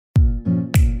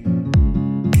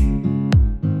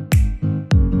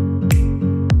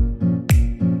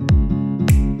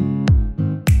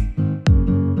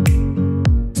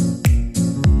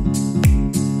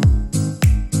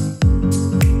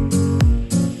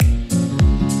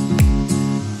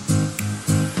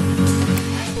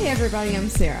everybody, I'm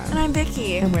Sarah. And I'm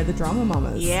Vicky. And we're the Drama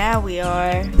Mamas. Yeah, we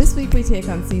are. This week we take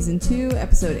on Season 2,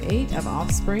 Episode 8 of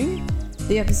Offspring,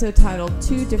 the episode titled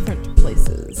Two Different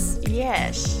Places.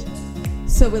 Yes.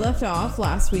 So we left off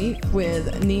last week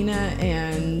with Nina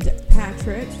and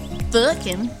Patrick.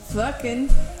 Fucking.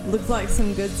 Looks like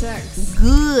some good sex.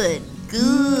 Good.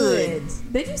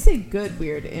 They do say good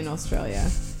weird in Australia.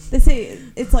 They say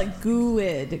it's like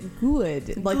good.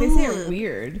 Like they say it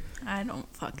weird. I don't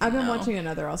fucking I've been know. watching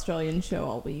another Australian show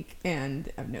all week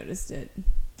and I've noticed it.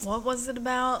 What was it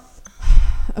about?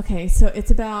 Okay, so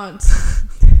it's about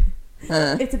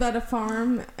it's about a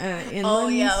farm inland. Oh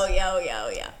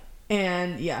yeah.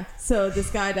 And yeah, so this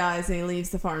guy dies and he leaves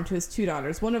the farm to his two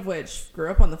daughters, one of which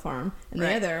grew up on the farm and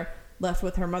the other left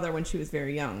with her mother when she was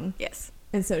very young. Yes.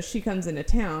 And so she comes into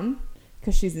town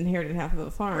because she's inherited half of a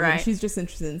farm. Right. And she's just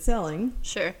interested in selling.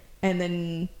 Sure. And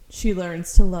then she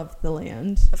learns to love the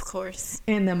land. Of course.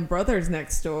 And them brothers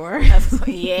next door.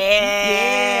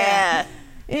 Yeah.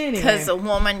 Anyway. Because a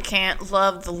woman can't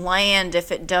love the land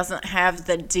if it doesn't have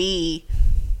the D.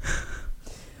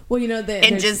 Well, you know,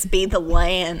 And just be the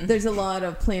land. There's a lot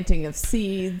of planting of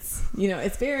seeds. You know,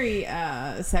 it's very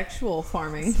sexual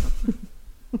farming.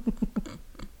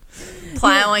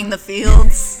 Plowing the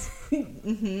fields.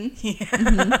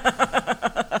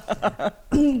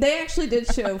 They actually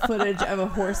did show footage of a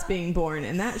horse being born,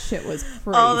 and that shit was crazy.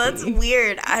 Oh, that's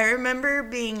weird. I remember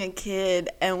being a kid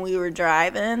and we were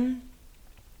driving.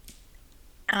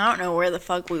 I don't know where the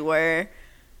fuck we were.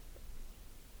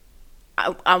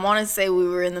 I want to say we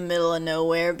were in the middle of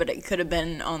nowhere, but it could have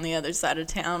been on the other side of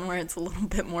town where it's a little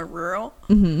bit more rural.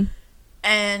 Mm-hmm.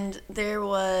 And there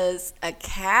was a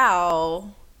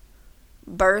cow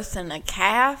birthing a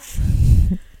calf.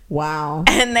 Wow.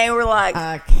 And they were like,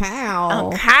 A cow.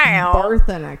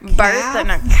 Birthing a calf.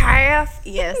 Birthing a calf.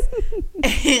 Yes.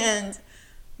 And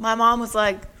my mom was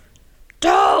like,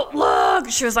 don't look.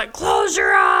 She was like, close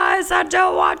your eyes. I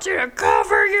don't want you to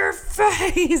cover your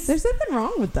face. There's nothing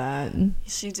wrong with that.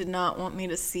 She did not want me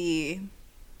to see.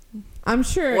 I'm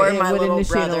sure Or it my would little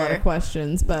initiate a lot brother. of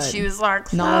questions, but She was like,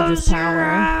 close knowledge is your power.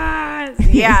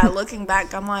 eyes. Yeah, looking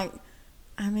back, I'm like,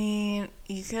 I mean,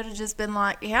 you could have just been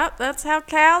like, yep, that's how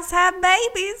cows have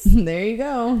babies. There you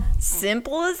go.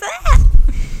 Simple as that.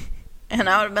 And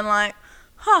I would have been like,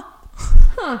 huh.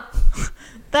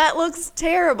 That looks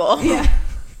terrible. Yeah.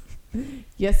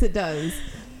 Yes, it does.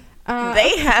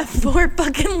 They have 4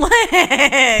 fucking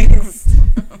legs.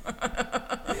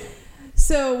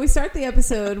 So we start the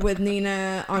episode with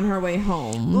Nina on her way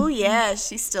home. Oh yeah,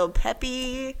 she's still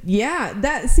peppy. Yeah,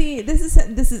 this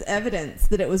is evidence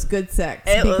that it was good sex.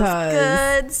 It was because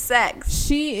good sex.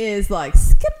 she is like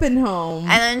skipping home.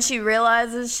 And then she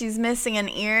realizes she's missing an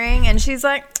earring, and she's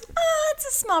like, oh, it's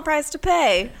a small price to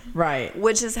pay. Right.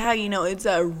 Which is how you know it's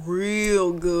a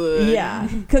real good. Yeah,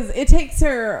 because it takes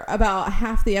her about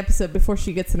half the episode before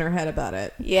she gets in her head about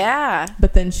it. Yeah.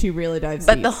 But then she really dives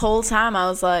But deep. the whole time I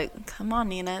was like, come on,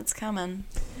 Nina, it's coming.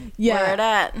 Yeah. Where it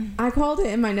at? I called it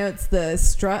in my notes the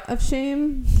strut of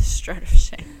shame. Strut of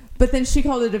shame. But then she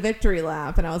called it a victory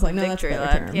lap, and I was like, no, Victory that's a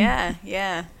better lap. term.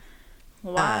 Yeah.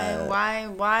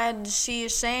 Why is she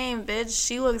ashamed, bitch?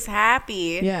 She looks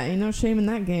happy. Yeah, ain't no shame in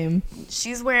that game.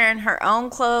 She's wearing her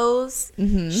own clothes.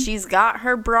 Mm-hmm. She's got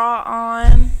her bra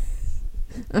on.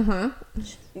 Uh-huh.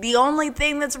 The only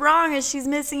thing that's wrong is she's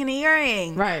missing an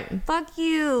earring. Right. Fuck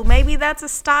you. Maybe that's a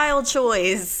style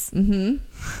choice. Mm-hmm.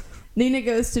 Nina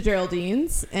goes to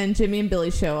Geraldine's, and Jimmy and Billy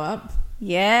show up.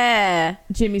 Yeah.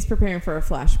 Jimmy's preparing for a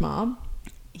flash mob.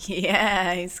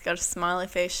 Yeah, he's got a smiley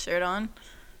face shirt on.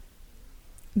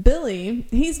 Billy,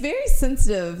 he's very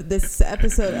sensitive this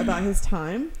episode about his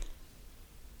time.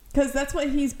 Because that's what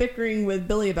he's bickering with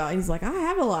Billy about. He's like, I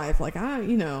have a life. Like,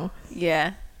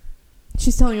 Yeah.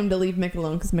 She's telling him to leave Mick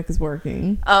alone because Mick is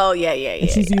working. Oh, yeah. And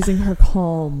she's using her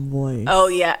calm voice. Oh,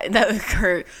 yeah. That was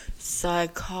her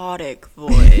psychotic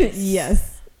voice.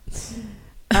 Yes.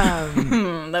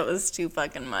 That was too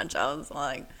fucking much. I was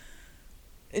like,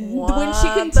 when she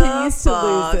continues to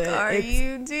lose it, what are it's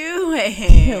you doing?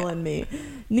 killing me.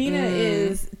 Nina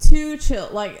is too chill.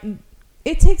 Like,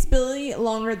 it takes Billy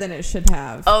longer than it should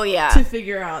have. Oh, yeah. To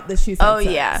figure out that she's had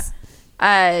sex.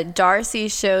 Yeah. Darcy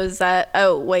shows that.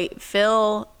 Oh, wait.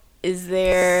 Phil is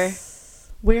there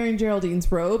wearing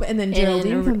Geraldine's robe, and then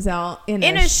Geraldine comes out in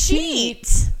a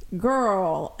sheet.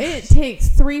 Girl, it takes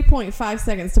 3.5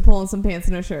 seconds to pull on some pants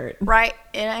and a shirt. Right.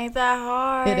 It ain't that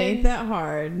hard. It ain't that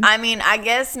hard. I mean, I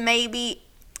guess maybe...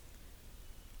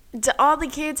 Do all the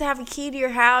kids have a key to your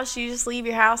house? You just leave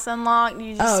your house unlocked?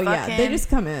 You just yeah. They just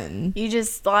come in. You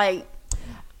just, like...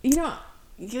 You know...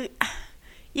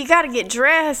 You got to get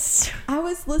dressed. I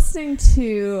was listening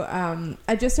to,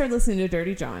 I just started listening to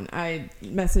Dirty John. I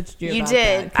messaged you about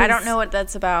that. You did. I don't know what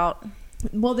that's about.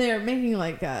 Well, they're making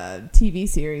like a TV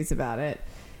series about it.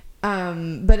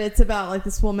 But it's about like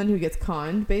this woman who gets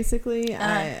conned, basically.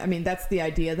 I mean, that's the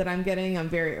idea that I'm getting. I'm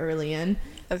very early in.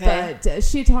 Okay. But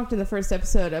she talked in the first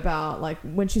episode about like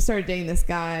when she started dating this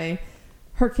guy,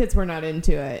 her kids were not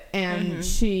into it. And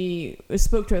she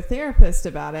spoke to a therapist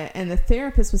about it. And the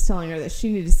therapist was telling her that she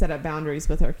needed to set up boundaries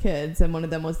with her kids. And one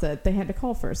of them was that they had to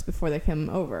call first before they came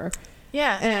over.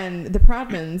 Yeah. And the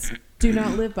Proudmans do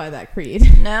not live by that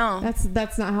creed. No.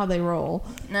 That's not how they roll.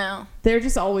 No. They're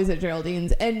just always at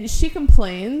Geraldine's. And she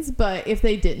complains, but if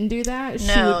they didn't do that, she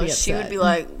would be upset. She would be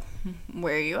like,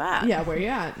 where are you at? Yeah, where are you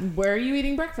at? Where are you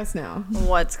eating breakfast now?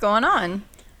 What's going on?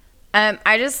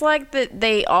 I just like that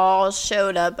they all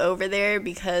showed up over there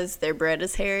because their bread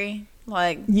is hairy.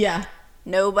 Like, yeah.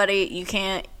 Nobody, you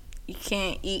can't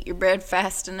eat your bread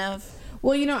fast enough.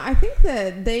 Well, you know, I think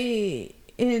that they,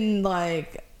 in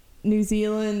like New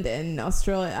Zealand and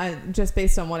Australia, just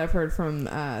based on what I've heard from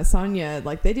Sonia,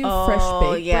 like they do fresh baked bread.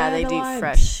 Oh, yeah, they do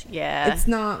fresh. Yeah. It's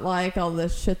not like all the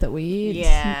shit that we eat.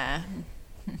 Yeah.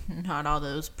 Not all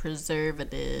those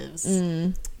preservatives.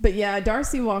 But yeah,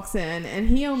 Darcy walks in and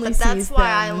he only sees them. But that's why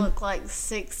I look like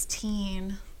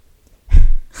 16.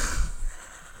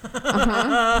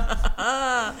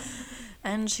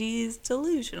 And she's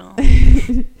delusional.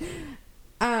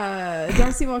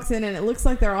 Darcy walks in and it looks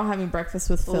like they're all having breakfast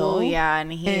with Phil. Oh yeah,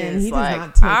 and he does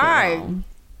not take I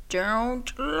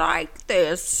don't like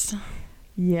this.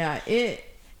 Yeah,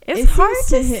 it's hard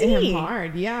to hit see. Him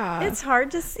hard. Yeah, it's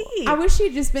hard to see. I wish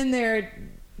he'd just been there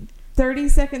 30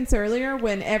 seconds earlier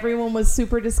when everyone was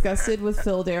super disgusted with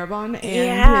Phil Darabont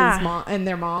and his mom and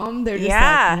their mom. They're just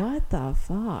like, what the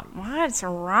fuck? What's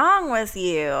wrong with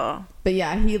you? But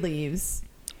yeah, he leaves.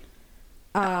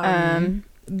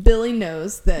 Billy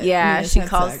knows that. Yeah, Nina's she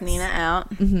calls Nina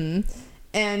out.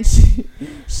 And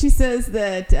she says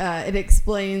that it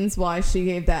explains why she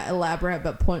gave that elaborate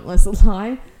but pointless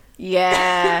lie.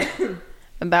 Yeah,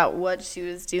 about what she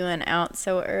was doing out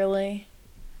so early.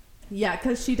 Yeah,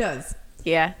 because she does.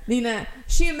 Yeah. Nina,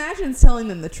 she imagines telling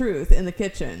them the truth in the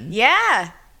kitchen.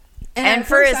 Yeah. And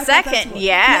for a second,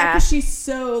 yeah. Because she's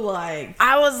so like...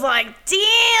 I was like,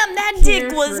 damn, that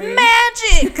dick was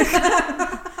magic.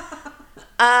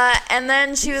 And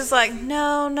then she was like,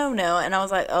 no. And I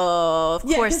was like, oh, of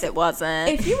course it wasn't.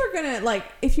 If you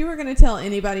were gonna tell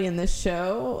anybody in this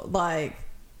show, like...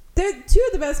 They're two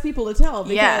of the best people to tell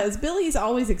because Billy's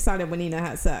always excited when Nina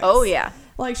has sex. Oh, yeah.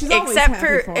 Like, she's always happy for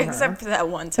her. Except for that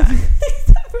one time.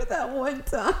 Except for that one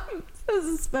time. It was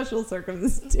a special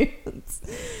circumstance.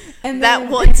 And that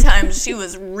one time, she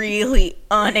was really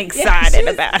unexcited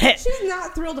about it. She's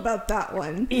not thrilled about that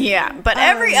one. Yeah, but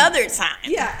every other time.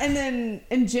 Yeah,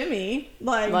 and Jimmy,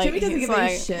 Jimmy doesn't give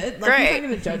a shit. Like, he's not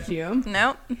going to judge you.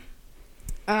 Nope.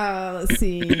 Let's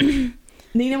see.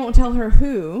 Nina won't tell her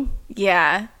who.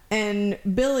 Yeah. And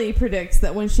Billy predicts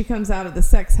that when she comes out of the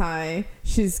sex high,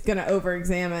 she's going to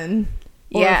over-examine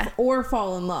or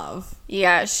fall in love.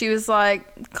 Yeah, she was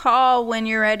like, call when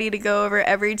you're ready to go over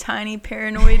every tiny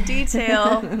paranoid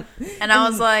detail. And I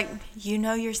was like, you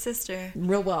know your sister.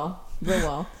 Real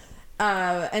well.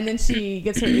 And then she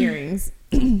gets her earrings.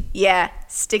 Yeah,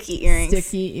 sticky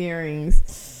earrings.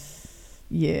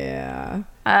 Yeah.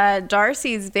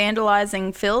 Darcy's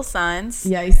vandalizing Phil signs.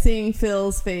 Yeah, he's seeing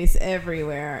Phil's face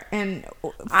everywhere. And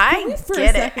I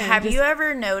get it. Have you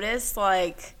ever noticed,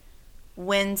 like,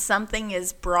 when something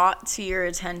is brought to your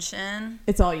attention,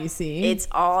 it's all you see? It's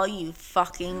all you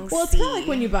fucking see. Well, it's kind of like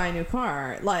when you buy a new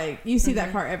car. Like, you see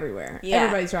that car everywhere. Yeah.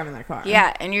 Everybody's driving that car.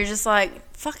 Yeah, and you're just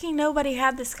like, fucking nobody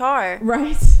had this car.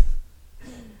 Right.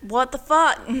 What the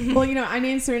fuck? Well, you know, I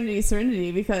named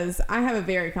Serenity because I have a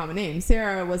very common name.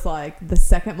 Sarah was like the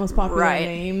second most popular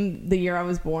name the year I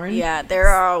was born. Yeah, there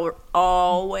are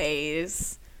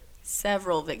always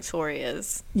several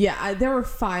Victorias. Yeah, there were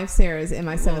 5 Sarahs in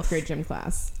my 7th grade gym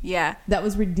class. Yeah. That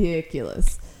was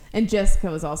ridiculous. And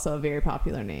Jessica was also a very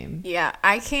popular name. Yeah,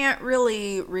 I can't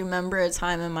really remember a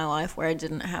time in my life where I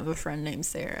didn't have a friend named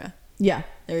Sarah. Yeah.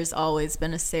 There's always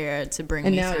been a Sarah to bring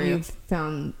me through. And now you've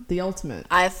found the ultimate.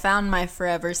 I've found my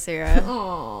forever Sarah.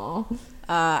 Aww.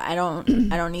 I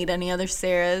don't need any other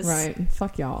Sarahs. Right.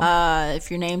 Fuck y'all. If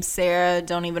your name's Sarah,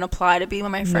 don't even apply to be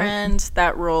my friend. Nope.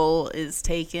 That role is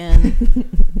taken.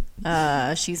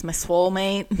 She's my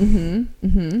soulmate.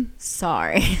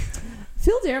 Sorry.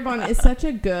 Phil Darabont is such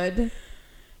a good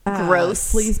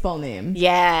gross sleazeball name.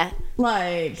 Yeah.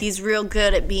 Like, he's real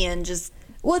good at being just...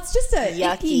 Well, it's just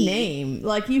a icky name.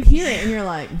 Like, you hear it and you're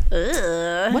like,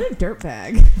 ugh, what a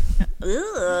dirtbag.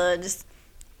 Ugh, just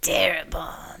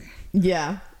Darabon.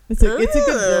 Yeah. It's a good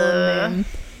villain name.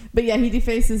 But yeah, he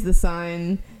defaces the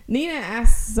sign. Nina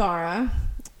asks Zara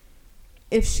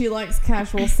if she likes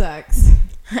casual sex.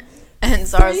 And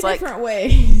Zara's like, different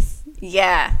ways.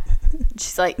 Yeah.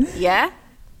 She's like, yeah?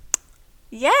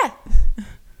 Yeah.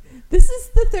 This is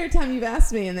the third time you've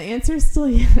asked me, and the answer is still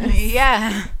yes.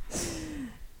 Yeah.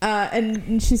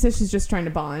 And she says she's just trying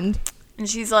to bond. And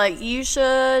she's like, you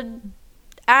should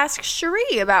ask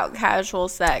Cherie about casual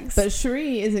sex. But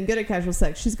Cherie isn't good at casual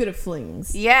sex. She's good at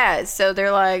flings. Yeah, so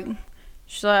they're like,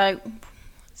 she's like,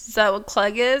 is that what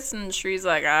Clegg is? And Cherie's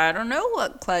like, I don't know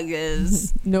what Clegg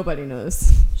is. Nobody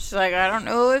knows. She's like, I don't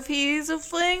know if he's a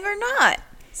fling or not.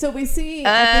 So we see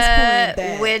at this point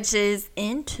that... Which is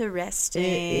interesting. It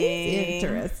is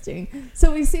interesting.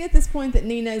 So we see at this point that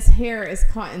Nina's hair is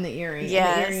caught in the earring. Yes.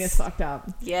 And the earring is fucked up.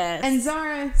 Yes. And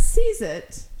Zara sees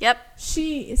it. Yep.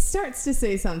 She starts to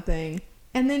say something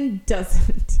and then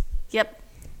doesn't. Yep.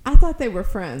 I thought they were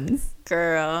friends.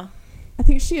 Girl. I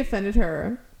think she offended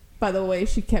her by the way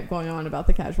she kept going on about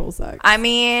the casual sex. I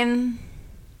mean...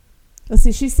 Let's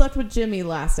see. She slept with Jimmy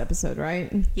last episode,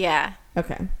 right? Yeah.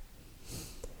 Okay.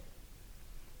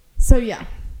 So, yeah.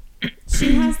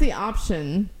 She has the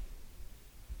option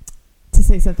to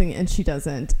say something, and she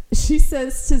doesn't. She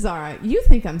says to Zara, you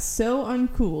think I'm so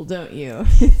uncool, don't you?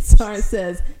 And Zara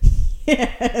says,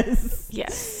 yes.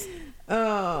 Yes.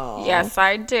 Oh. Yes,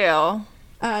 I do.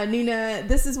 Nina,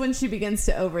 this is when she begins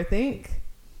to overthink.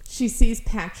 She sees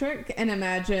Patrick and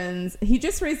imagines... He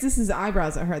just raises his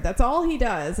eyebrows at her. That's all he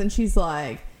does. And she's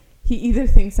like, he either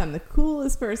thinks I'm the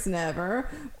coolest person ever,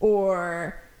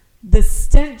 or... the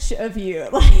stench of you.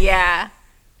 Yeah.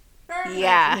 Her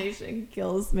imagination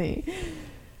kills me.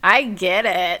 I get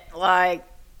it. Like,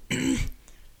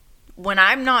 when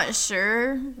I'm not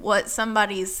sure what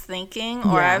somebody's thinking,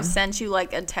 or I've sent you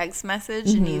like a text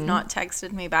message and you've not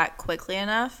texted me back quickly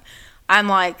enough, I'm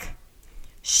like,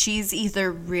 she's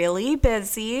either really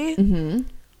busy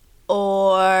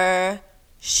or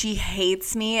she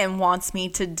hates me and wants me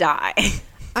to die.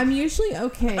 I'm usually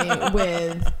okay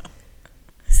with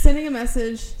sending a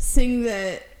message, seeing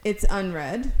that it's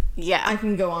unread. Yeah. I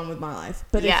can go on with my life.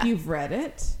 But if you've read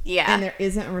it and there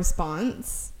isn't a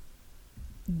response,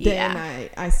 then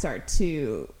I start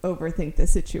to overthink the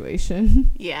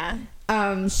situation. Yeah.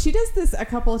 She does this a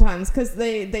couple of times because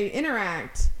they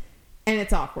interact and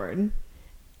it's awkward.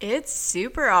 It's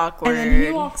super awkward. And then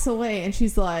he walks away and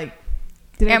she's like,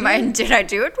 did I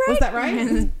do it right? Was that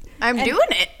right? I'm doing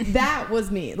it. That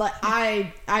was me. Like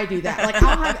I do that. Like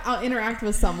I'll interact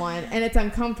with someone and it's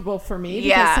uncomfortable for me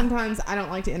because sometimes I don't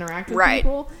like to interact with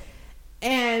people.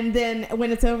 And then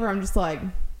when it's over, I'm just like,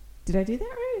 did I do that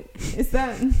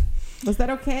right? Was that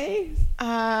okay?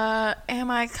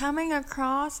 Am I coming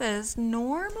across as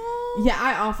normal? Yeah,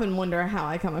 I often wonder how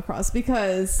I come across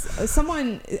because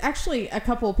actually a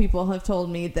couple of people have told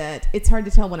me that it's hard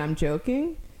to tell when I'm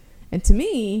joking. And to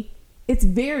me, it's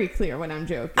very clear when I'm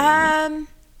joking.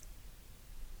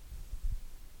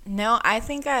 No, I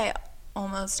think I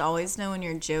almost always know when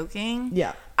you're joking.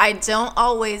 Yeah. I don't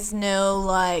always know,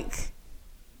 like,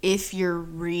 if you're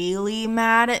really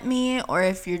mad at me or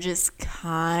if you're just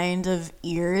kind of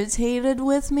irritated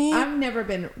with me. I've never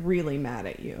been really mad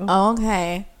at you.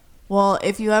 Okay. Well,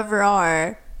 if you ever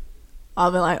are,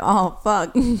 I'll be like, oh,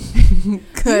 fuck.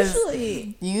 Because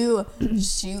you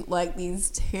shoot, like,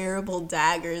 these terrible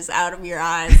daggers out of your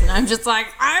eyes. And I'm just like,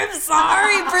 I'm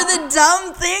sorry for the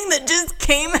dumb thing that just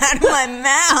came out of my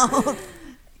mouth.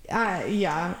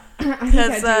 Yeah. I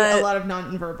think I do a lot of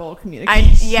nonverbal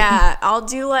communication.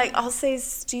 I'll say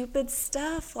stupid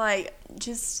stuff, like,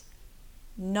 just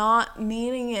not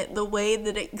meaning it the way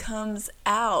that it comes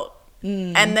out.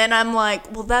 And then I'm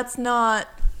like, well, that's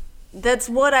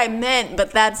what I meant,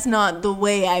 but that's not the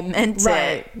way I meant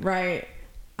it. Right.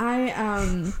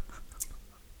 I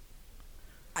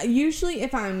usually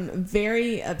if I'm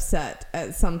very upset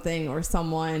at something or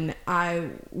someone, I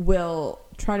will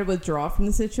try to withdraw from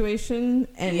the situation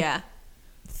and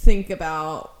think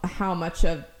about how much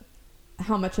of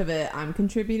it I'm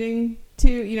contributing to,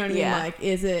 you know what I mean? Like,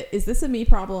 is this a me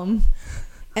problem?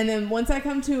 And then once I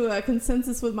come to a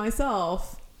consensus with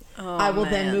myself, I will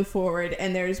then move forward,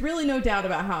 and there's really no doubt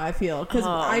about how I feel because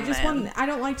I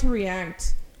don't like to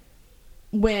react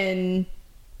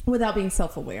without being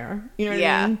self-aware. You know what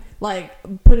I mean?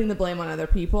 Like putting the blame on other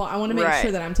people. I want to make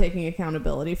sure that I'm taking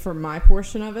accountability for my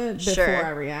portion of it before I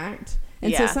react.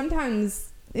 And so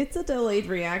sometimes it's a delayed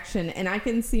reaction, and I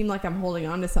can seem like I'm holding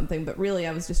on to something, but really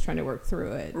I was just trying to work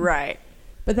through it. Right.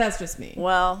 But that's just me.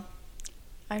 Well,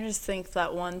 I just think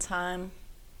that one time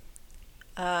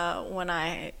when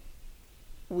I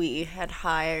we had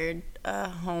hired a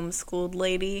homeschooled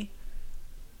lady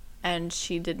and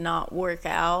she did not work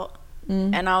out.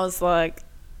 And I was like,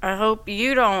 I hope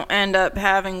you don't end up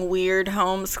having weird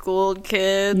homeschooled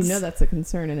kids. You know that's a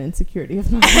concern and insecurity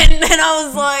of mine. And then I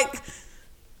was like,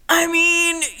 I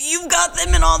mean, you've got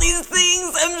them in all these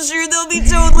things. I'm sure they'll be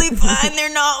totally fine.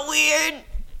 They're not weird.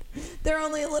 They're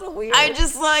only a little weird. I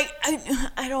just like,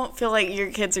 I don't feel like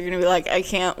your kids are going to be like, I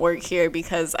can't work here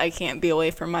because I can't be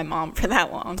away from my mom for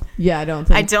that long. Yeah, I don't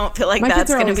feel like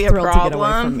that's going to be a problem. To get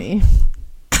away from me.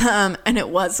 And it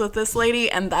was with this lady,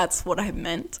 and that's what I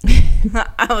meant.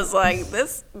 I was like,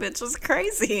 this bitch was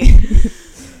crazy.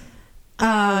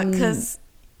 Because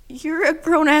you're a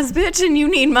grown-ass bitch and you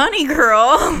need money,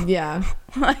 girl. Yeah.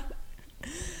 And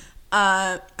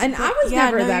I was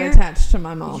never that attached to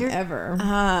my mom, ever.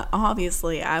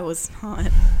 Obviously, I was not.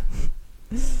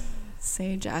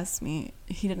 Sage asked me.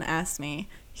 He didn't ask me.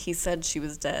 He said she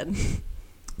was dead.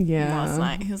 Yeah. Last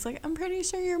night. He was like, I'm pretty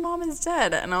sure your mom is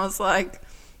dead. And I was like,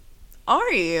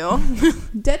 are you?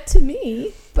 Dead to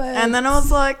me, but... And then I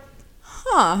was like,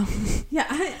 huh. Yeah,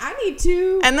 I need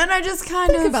to... And then I just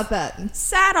kind think about that.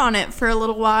 Sat on it for a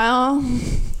little while.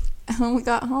 And when we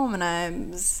got home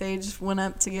and Sage went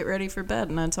up to get ready for bed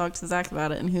and I talked to Zach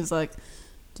about it and he was like,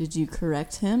 did you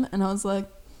correct him? And I was like,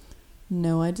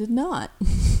 no, I did not.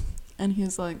 And he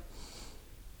was like,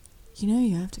 you know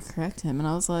you have to correct him. And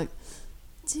I was like,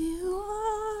 do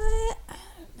I?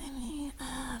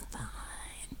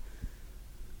 Fine.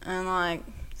 And like,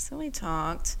 so we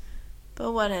talked.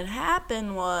 But what had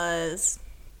happened was,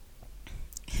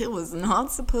 it was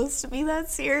not supposed to be that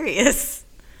serious.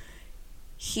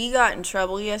 He got in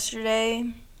trouble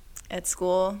yesterday at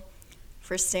school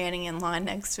for standing in line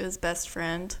next to his best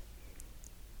friend.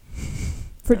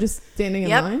 For just standing in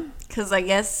line? Because I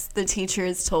guess the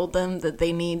teachers told them that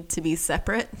they need to be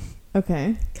separate.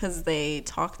 Okay. Because they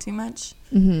talk too much.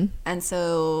 Mm-hmm. And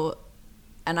so,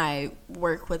 and I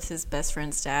work with his best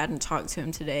friend's dad and talked to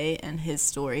him today, and his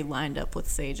story lined up with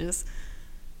Sage's.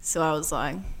 So I was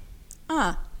like,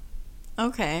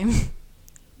 okay.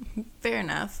 Fair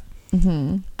enough.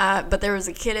 Mm-hmm. But there was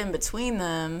a kid in between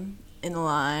them in the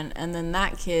line, and then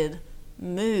that kid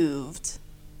moved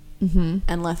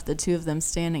and left the two of them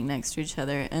standing next to each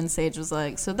other. And Sage was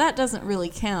like, so that doesn't really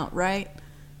count, right?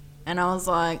 And I was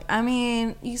like, I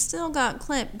mean, you still got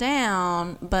clipped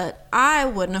down, but I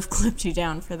wouldn't have clipped you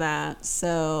down for that.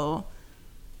 So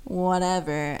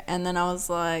whatever. And then I was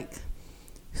like,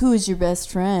 who is your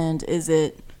best friend? Is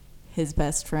it his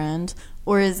best friend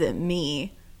or is it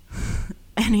me?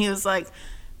 And he was like,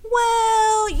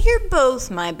 well, you're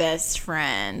both my best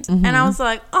friend. And I was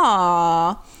like,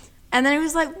 aw. And then he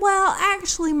was like, well,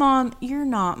 actually, Mom, you're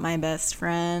not my best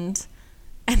friend.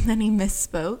 And then he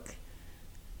misspoke.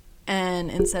 And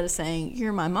instead of saying,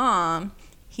 you're my mom,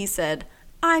 he said,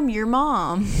 I'm your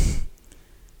mom.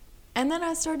 And then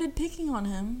I started picking on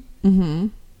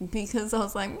him. Because I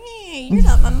was like, you're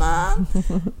not my mom.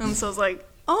 And so I was like,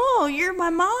 oh, you're my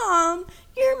mom.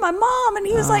 You're my mom. And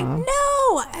he was like, no,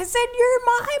 I said you're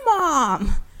my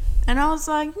mom. And I was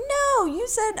like, no, you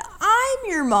said I'm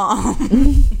your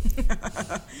mom.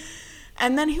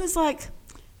 And then he was like,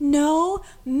 no,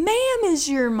 ma'am is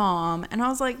your mom. And I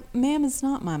was like, ma'am is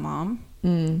not my mom.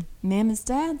 Ma'am is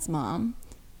Dad's mom.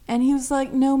 And he was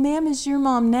like, no, ma'am is your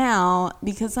mom now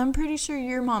because I'm pretty sure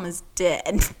your mom is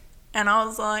dead. And I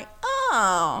was like,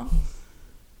 oh,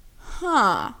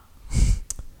 huh.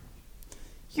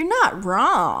 You're not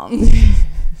wrong.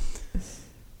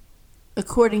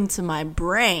 According to my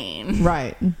brain.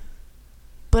 Right.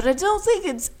 But I don't think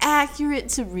it's accurate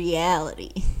to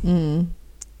reality.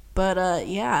 But,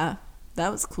 yeah,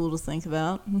 that was cool to think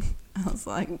about. I was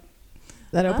like...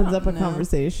 That opens up a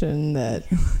conversation that...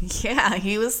 Yeah,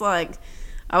 he was like...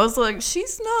 I was like,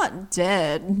 she's not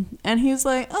dead. And he was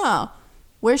like, oh,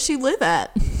 where's she live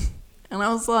at? And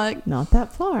I was like... Not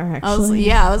that far,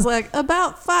 actually. I was like,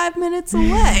 about 5 minutes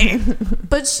away.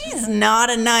 But she's not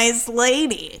a nice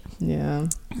lady. Yeah.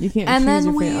 You can't choose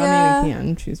your family. I mean, you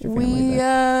can choose your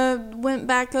family. We went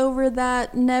back over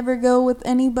that never go with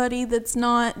anybody that's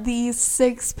not these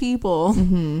 6 people.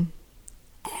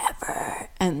 Ever.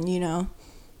 And, you know,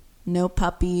 no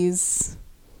puppies,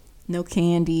 no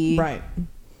candy. Right.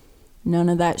 None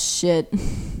of that shit.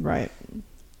 Right.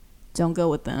 Don't go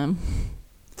with them.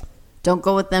 Don't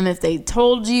go with them if they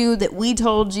told you that we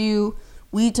told you.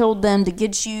 We told them to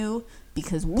get you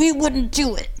because we wouldn't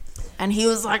do it. And he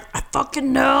was like, I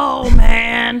fucking know,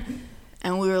 man.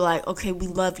 And we were like, okay, we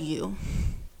love you.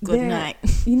 Good night.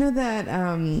 You know that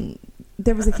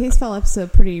there was a case file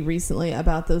episode pretty recently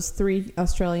about those 3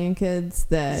 Australian kids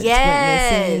that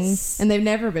went missing. And they've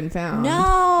never been found.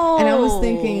 No. know. And I was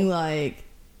thinking, like,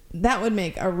 that would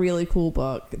make a really cool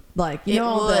book. Like, you know,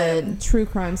 all the true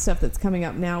crime stuff that's coming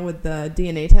up now with the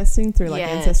DNA testing through, like,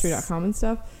 Ancestry.com and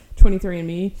stuff,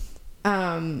 23andMe.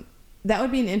 That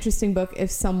would be an interesting book if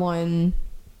someone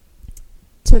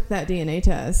took that DNA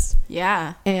test.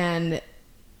 Yeah. And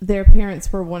their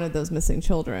parents were one of those missing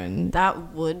children.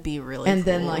 That would be really cool. And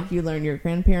then, cool. like, you learn your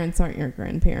grandparents aren't your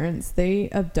grandparents. They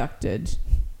abducted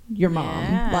your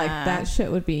mom. Like, that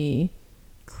shit would be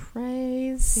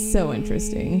crazy. So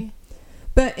interesting.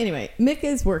 But anyway, Mick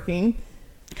is working.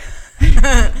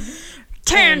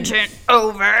 Tangent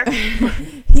over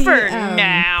for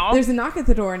now. There's a knock at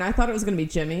the door, and I thought it was going to be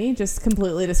Jimmy, just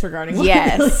completely disregarding what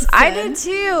Yes, I did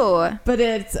too. But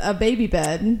it's a baby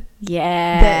bed.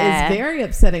 Yeah. That is very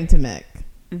upsetting to Mick.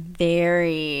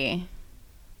 Very.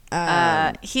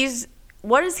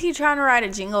 What is he trying to write a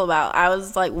jingle about? I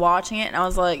was like watching it, and I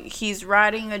was like, he's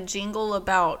writing a jingle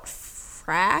about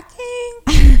fracking?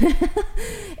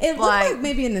 It looked like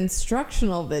maybe an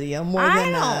instructional video more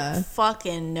than I don't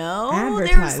fucking know.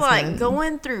 There's like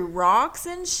going through rocks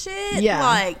and shit. Yeah.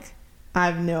 Like, I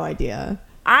have no idea.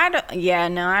 I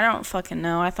don't fucking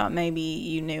know. I thought maybe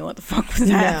you knew what the fuck was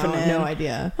happening. No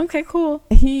idea. Okay, cool.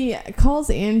 He calls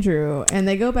Andrew, and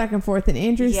they go back and forth, and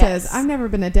Andrew says, I've never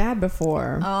been a dad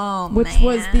before. Oh, which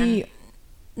was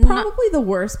probably the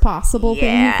worst possible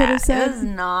thing he could have said. It was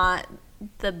not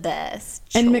the best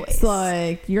choice. And Mick's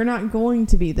like, you're not going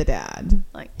to be the dad.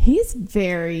 Like, he's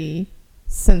very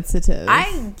sensitive.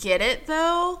 I get it,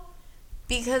 though,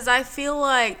 because I feel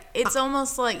like it's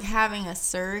almost like having a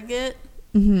surrogate.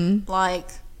 Mm-hmm. Like,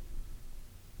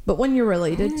 but when you're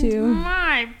related to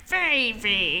my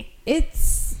baby,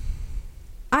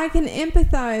 I can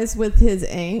empathize with his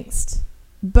angst,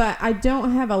 but I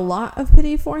don't have a lot of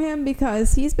pity for him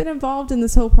because he's been involved in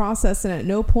this whole process, and at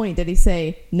no point did he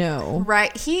say no.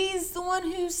 Right. He's the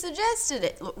one who suggested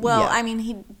it. Well, I mean,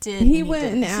 he did. He went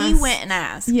and asked. He went and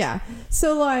asked. Yeah.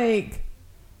 So, like,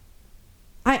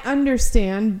 I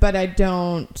understand, but I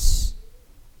don't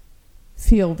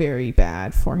feel very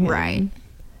bad for him. Right.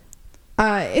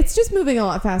 It's just moving a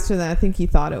lot faster than I think he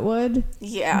thought it would.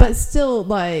 Yeah. But still,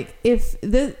 like, if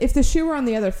the shoe were on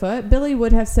the other foot, Billy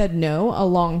would have said no a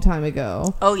long time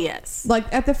ago. Oh, yes. Like,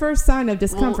 at the first sign of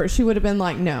discomfort, she would have been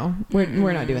like, no,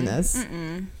 we're not doing this.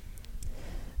 Mm-mm.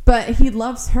 But he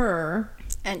loves her.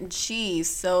 And she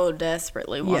so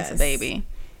desperately wants a baby.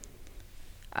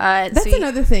 That's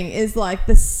another thing, is, like,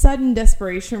 the sudden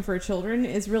desperation for children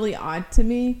is really odd to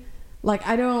me. Like,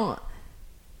 I don't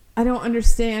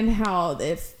understand how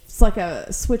it's like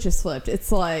a switch is flipped.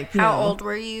 It's like, how old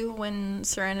were you when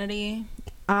Serenity?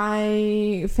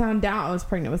 I found out I was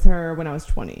pregnant with her when I was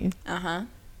 20. Uh-huh.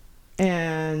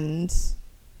 And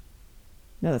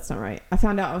no, that's not right. I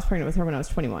found out I was pregnant with her when I was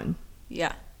 21.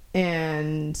 Yeah.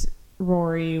 And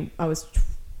Rory, I was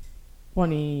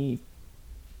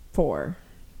 24.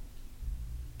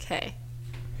 Okay.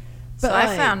 But so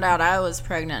I found out I was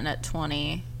pregnant at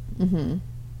 20. Mm-hmm.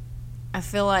 I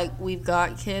feel like we've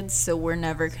got kids, so we're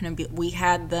never going to be... We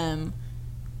had them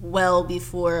well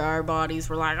before our bodies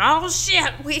were like, oh,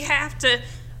 shit, we have to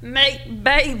make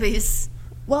babies.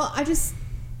 Well,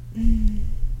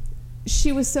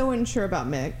 she was so unsure about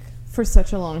Mick for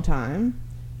such a long time.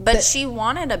 But she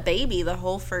wanted a baby the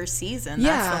whole first season.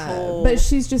 Yeah, that's the whole... but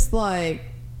she's just like,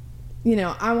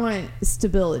 I want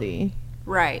stability.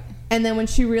 Right. And then when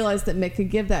she realized that Mick could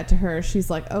give that to her, she's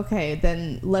like, okay,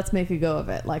 then let's make a go of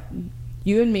it. Like,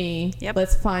 you and me,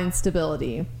 let's find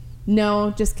stability.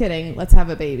 No, just kidding. Let's have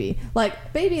a baby.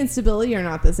 Like, baby and stability are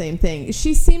not the same thing.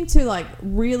 She seemed to, like,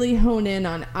 really hone in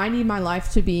on, I need my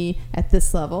life to be at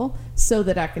this level so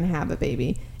that I can have a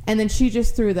baby. And then she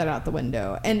just threw that out the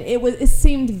window. And it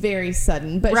seemed very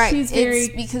sudden. But she's very...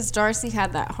 It's because Darcy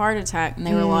had that heart attack, and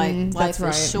they were like, life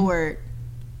is short.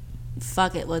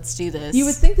 Fuck it, let's do this. You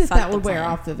would think that would wear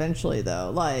off eventually, though.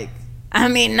 Like, I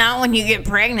mean, not when you get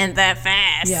pregnant that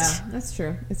fast. Yeah, that's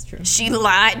true. It's true. She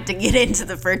lied to get into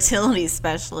the fertility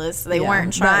specialist. They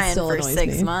weren't trying for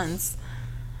 6 months.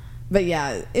 But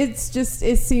yeah, it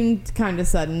seemed kind of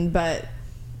sudden. But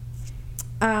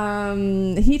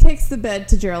he takes the bed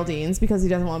to Geraldine's because he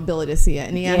doesn't want Billy to see it,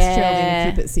 and he asks Geraldine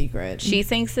to keep it secret. She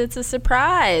thinks it's a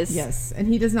surprise. Yes, and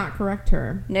he does not correct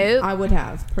her. Nope. I would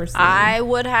have, personally. I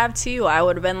would have too. I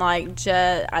would have been like,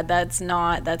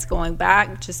 that's going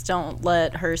back. Just don't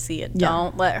let her see it.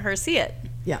 Don't let her see it.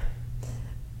 Yeah.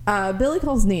 Billy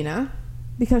calls Nina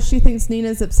because she thinks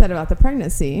Nina's upset about the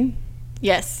pregnancy.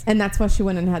 Yes. And that's why she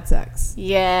went and had sex.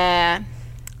 Yeah.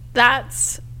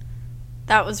 That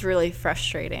was really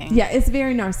frustrating. Yeah, it's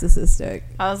very narcissistic.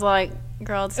 I was like,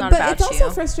 girl, it's not about you. But it's also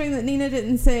frustrating that Nina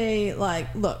didn't say,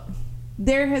 like, look,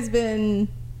 there has been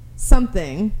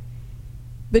something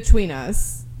between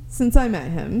us since I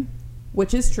met him,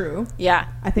 which is true. Yeah.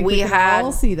 I think we can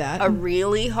all see that. A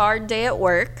really hard day at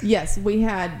work. Yes, we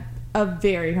had a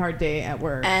very hard day at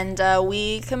work. And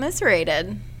we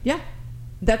commiserated. Yeah,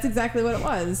 that's exactly what it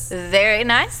was. Very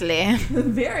nicely.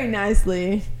 Very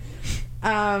nicely.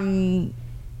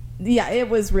 Yeah, it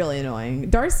was really annoying.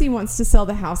 Darcy wants to sell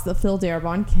the house that Phil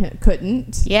Darabont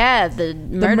couldn't. Yeah, the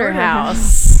murder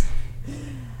house.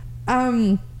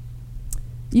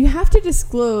 You have to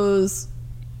disclose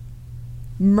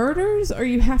murders or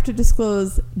you have to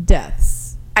disclose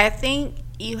deaths? I think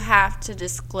you have to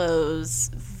disclose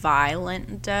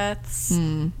violent deaths.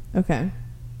 Okay.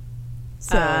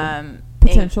 So,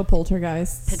 potential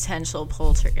poltergeists. Potential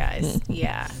poltergeists,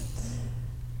 yeah.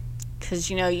 Because,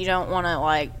 you don't want to,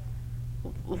 like,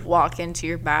 walk into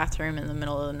your bathroom in the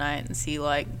middle of the night and see,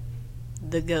 like,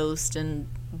 the ghost in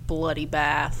bloody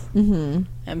bath. And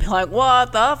be like,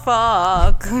 what the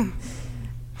fuck?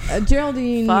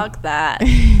 Geraldine. Fuck that.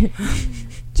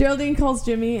 Geraldine calls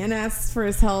Jimmy and asks for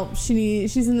his help.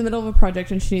 She's in the middle of a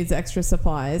project and she needs extra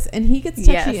supplies. And he gets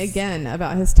touchy again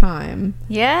about his time.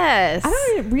 Yes.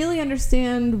 I don't really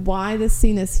understand why this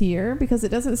scene is here because it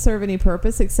doesn't serve any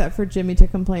purpose except for Jimmy to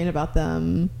complain about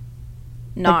them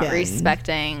not again.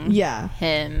 Respecting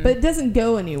him. But it doesn't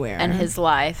go anywhere. And his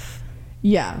life.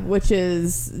 Yeah, which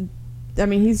is, I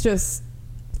mean, he's just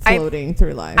floating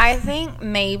through life. I think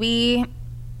maybe...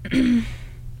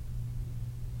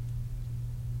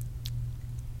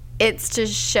 it's to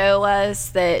show us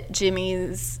that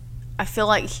I feel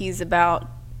like he's about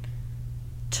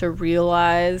to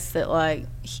realize that, like,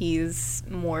 he's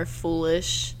more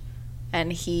foolish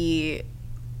and he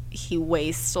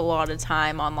wastes a lot of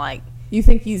time on, like, you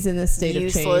think he's in this state of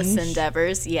change? Useless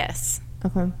endeavors, yes.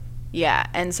 Okay. Yeah,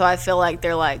 and so I feel like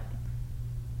they're like,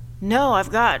 no, I've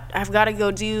got to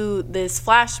go do this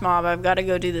flash mob. I've got to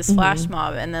go do this flash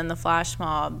mob. And then the flash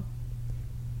mob.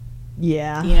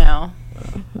 Yeah.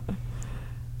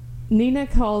 Nina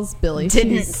calls Billy.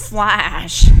 Didn't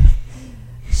flash.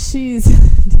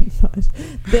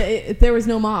 There was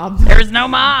no mob. There was no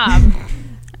mob.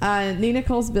 Nina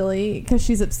calls Billy because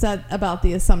she's upset about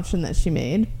the assumption that she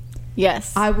made.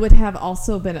 Yes. I would have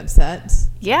also been upset.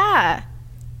 Yeah.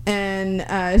 And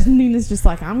Nina's just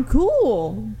like, I'm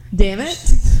cool. Damn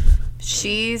it.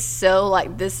 She's so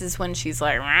like, this is when she's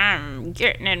like, I'm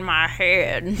getting in my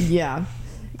head. Yeah.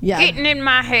 Getting in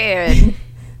my head.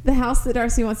 The house that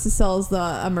Darcy wants to sell is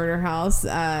a murder house.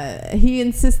 He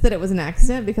insists that it was an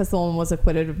accident because the woman was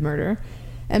acquitted of murder.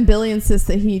 And Billy insists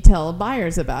that he tell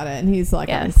buyers about it. And he's like,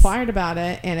 I inquired about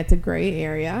it, and it's a gray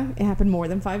area. It happened more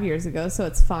than 5 years ago, so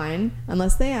it's fine.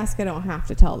 Unless they ask, I don't have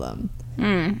to tell them.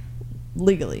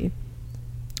 Legally.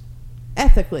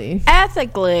 Ethically.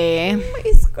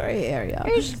 It's gray area.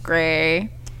 It's gray.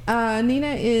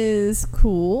 Nina is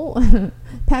cool.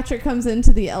 Patrick comes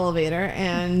into the elevator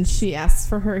and she asks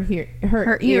for her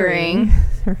earring.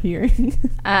 Her hearing.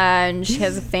 And she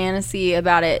has a fantasy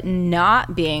about it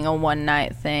not being a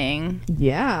one-night thing.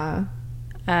 Yeah.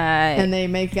 And they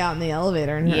make out in the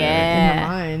elevator in her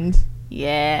mind.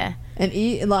 Yeah.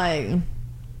 And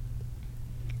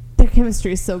their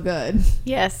chemistry is so good.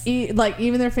 Yes.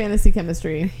 Even their fantasy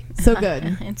chemistry. So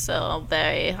good. It's so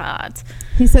very hot.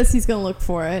 He says he's going to look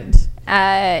for it.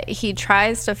 He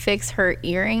tries to fix her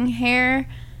earring hair,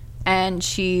 and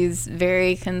she's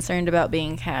very concerned about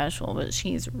being casual, but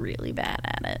she's really bad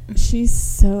at it. She's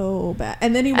so bad.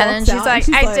 And then he walks out. And then she's like,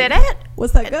 I did it.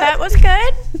 Was that good? That was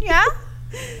good. Yeah.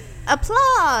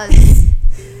 Applause.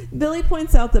 Billy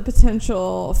points out the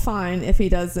potential fine if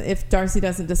Darcy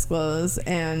doesn't disclose,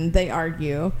 and they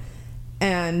argue.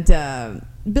 And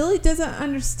Billy doesn't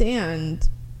understand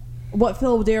what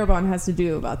Phil Darabont has to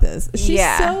do about this.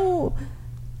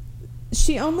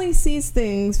 She only sees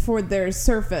things for their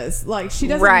surface. Like, she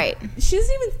doesn't she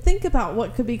doesn't even think about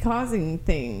what could be causing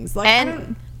things. Like,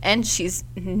 and she's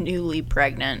newly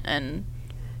pregnant and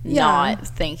not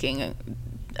thinking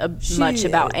much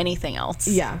about anything else.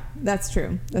 Yeah, that's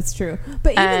true.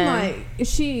 But even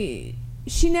she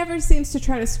never seems to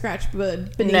try to scratch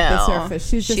beneath the surface.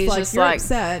 She's just like, you're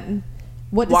upset.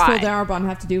 What does Phil Darabont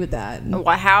have to do with that?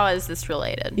 How is this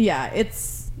related? Yeah,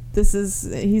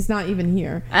 he's not even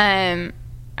here.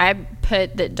 I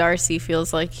put that Darcy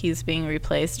feels like he's being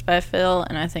replaced by Phil,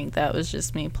 and I think that was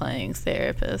just me playing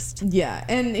therapist. Yeah,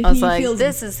 and I was like,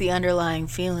 this is the underlying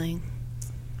feeling.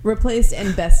 Replaced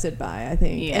and bested by, I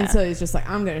think. Yeah. And so he's just like,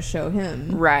 I'm going to show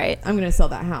him. Right. I'm going to sell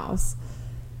that house.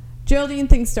 Geraldine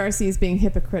thinks Darcy is being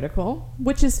hypocritical,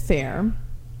 which is fair.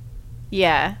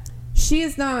 Yeah. She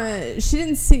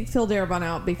didn't seek Phil Darabont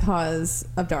out because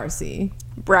of Darcy.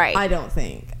 Right. I don't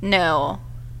think. No.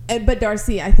 But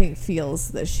Darcy, I think, feels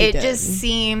that she did. It just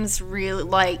seems really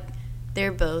like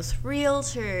they're both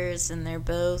realtors and they're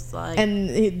both like...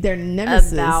 And they're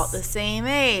nemesis. About the same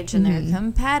age and they're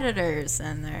competitors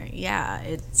and they're... Yeah,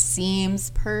 it seems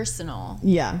personal.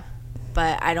 Yeah.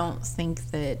 But I don't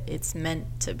think that it's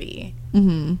meant to be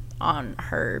on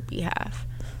her behalf.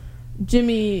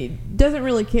 Jimmy doesn't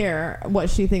really care what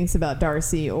she thinks about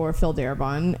Darcy or Phil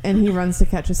Darabont, and he runs to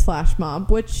catch his flash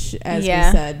mob, which, as we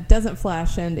said, doesn't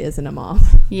flash and isn't a mob.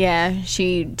 Yeah,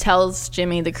 she tells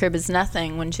Jimmy the crib is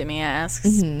nothing when Jimmy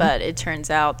asks, but it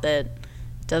turns out that it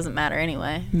doesn't matter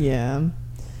anyway. Yeah.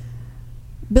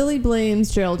 Billy blames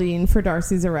Geraldine for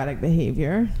Darcy's erratic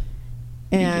behavior,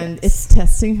 and it's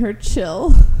testing her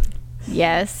chill.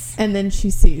 Yes. And then she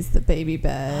sees the baby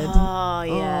bed. Oh,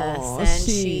 yes. Oh, and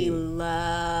she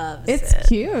loves it. It's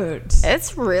cute.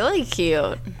 It's really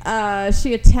cute.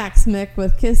 She attacks Mick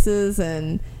with kisses,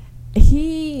 and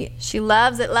she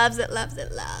loves it.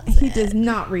 He does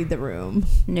not read the room.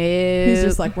 No. He's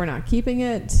just like, we're not keeping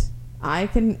it. I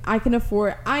can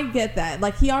afford. I get that.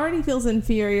 Like, he already feels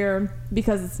inferior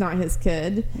because it's not his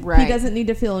kid. Right. He doesn't need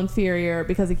to feel inferior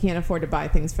because he can't afford to buy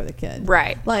things for the kid.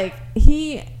 Right. Like,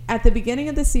 he, at the beginning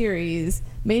of the series,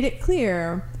 made it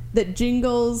clear that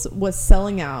Jingles was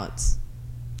selling out.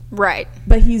 Right.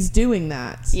 But he's doing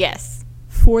that. Yes.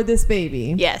 For this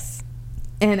baby. Yes.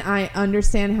 And I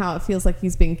understand how it feels like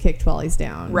he's being kicked while he's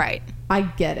down. Right. I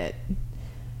get it.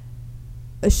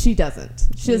 She doesn't.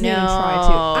 She doesn't even try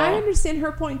to. I understand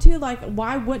her point too. Like,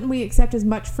 why wouldn't we accept as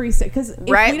much free stuff? Because if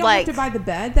we don't have to buy the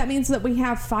bed, that means that we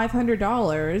have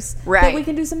 $500 that we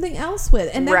can do something else with,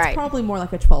 and that's probably more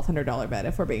like a $1,200 bed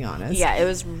if we're being honest. Yeah, it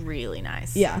was really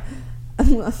nice. Yeah, a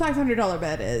 $500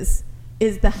 bed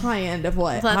is the high end of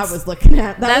what I was looking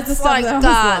at. That's like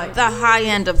the high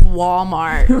end of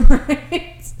Walmart.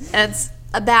 Right. It's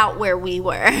about where we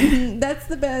were. That's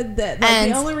the bed that,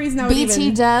 like, the only reason I would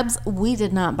BT Dubs, we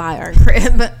did not buy our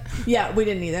crib. Yeah, we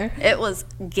didn't either. It was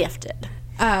gifted.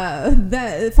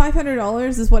 That $500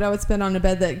 is what I would spend on a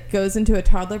bed that goes into a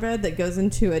toddler bed that goes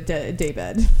into a day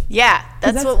bed. Yeah,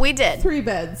 that's what we did. 3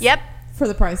 beds. Yep. For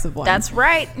the price of one. That's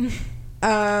right.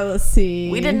 Let's see.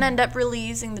 We didn't end up really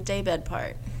using the daybed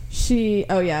part. She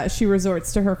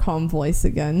resorts to her calm voice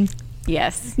again.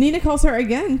 Yes. Nina calls her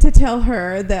again to tell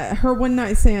her that her one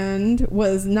night stand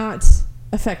was not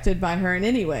affected by her in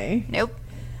any way. Nope.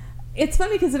 It's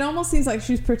funny because it almost seems like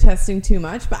she's protesting too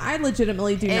much, but I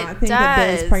legitimately do not think that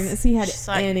Bill's pregnancy had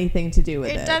anything to do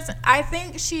with it. It doesn't. I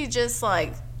think she just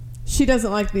she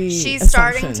doesn't like the She's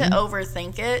assumption. starting to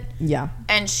overthink it. Yeah.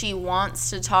 And she wants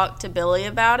to talk to Billy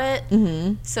about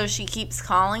it. So she keeps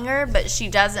calling her, but she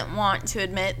doesn't want to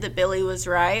admit that Billy was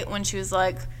right when she was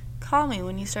like, call me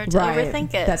when you start to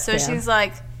overthink it. That's fair. She's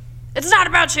like, it's not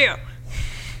about you.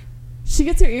 She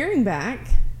gets her earring back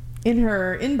in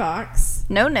her inbox.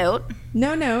 No note.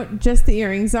 No note, just the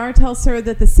earring. Zara tells her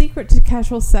that the secret to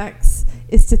casual sex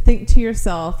is to think to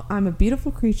yourself, I'm a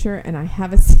beautiful creature and I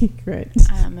have a secret.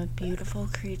 I'm a beautiful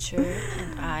creature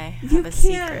and I have a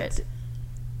secret.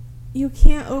 You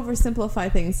can't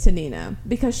oversimplify things to Nina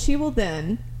because she will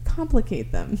then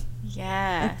complicate them.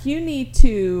 Yeah. Like, you need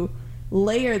to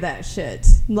layer that shit.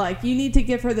 Like, you need to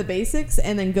give her the basics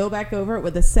and then go back over it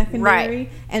with the secondary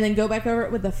and then go back over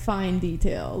it with the fine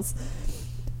details.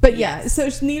 But yeah, so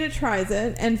Nina tries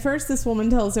it, and first this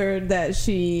woman tells her that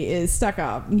she is stuck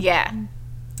up. Yeah.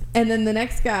 And then the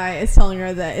next guy is telling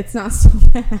her that it's not so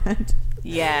bad.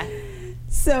 Yeah.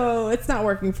 So it's not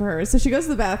working for her. So she goes to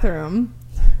the bathroom.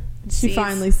 She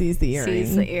finally sees the earring.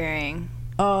 Sees the earring.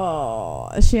 Oh,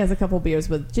 she has a couple beers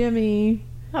with Jimmy.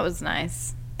 That was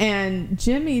nice. And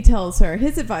Jimmy tells her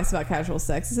his advice about casual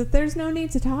sex is that there's no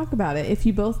need to talk about it if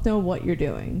you both know what you're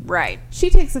doing. Right. She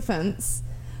takes offense.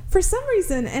 For some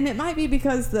reason, and it might be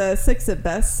because the Six at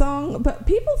Best song, but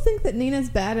people think that Nina's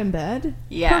bad in bed.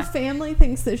 Yeah. Her family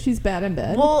thinks that she's bad in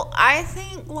bed. Well, I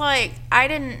think, like, I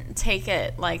didn't take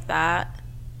it like that.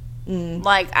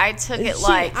 Like, I took it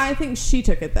I think she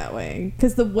took it that way.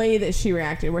 Because the way that she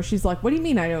reacted, where she's like, what do you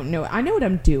mean I don't know? I know what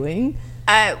I'm doing.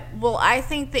 Well, I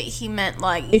think that he meant,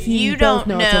 like, if you don't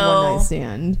know it's a one-night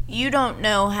stand. You don't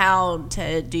know how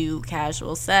to do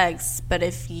casual sex, but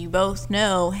if you both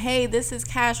know, hey, this is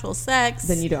casual sex,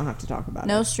 then you don't have to talk about it.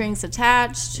 No strings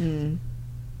attached.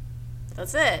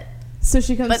 That's it. So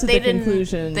she comes to the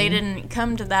conclusion. They didn't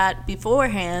come to that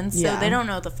beforehand, so they don't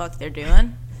know what the fuck they're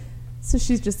doing. So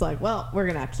she's just like, well, we're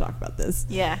going to have to talk about this.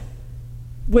 Yeah.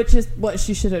 Which is what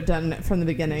she should have done from the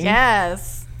beginning.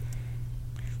 Yes.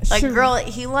 Like, girl,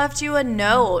 he left you a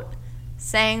note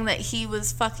saying that he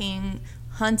was fucking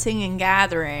hunting and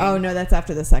gathering. Oh, no, that's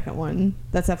after the second one.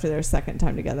 That's after their second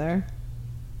time together.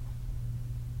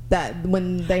 That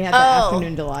when they had the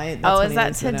afternoon delight. Is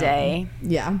that today?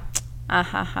 Yeah.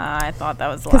 I thought that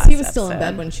was the last because he was still episode. in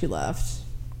bed when she left.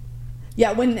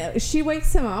 Yeah, when she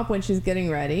wakes him up when she's getting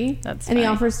ready, he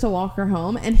offers to walk her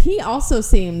home, and he also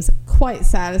seems quite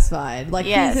satisfied. Like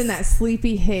he's in that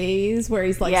sleepy haze where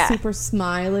he's like super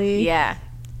smiley. Yeah.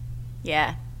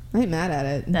 I ain't mad at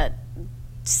it. That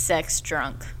sex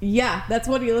drunk. Yeah, that's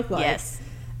what he looked like. Yes.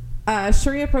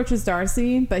 Sheree approaches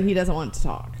Darcy, but he doesn't want to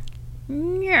talk.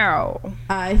 No.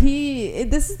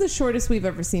 This is the shortest we've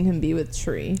ever seen him be with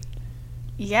Sheree.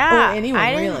 Yeah. Or anyone,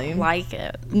 I really. didn't like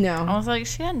it. No. I was like,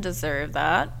 she didn't deserve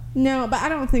that. No, but I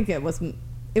don't think it wasn't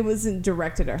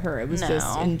directed at her. It was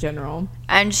just in general.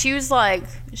 And she was like,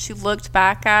 she looked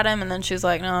back at him, and then she was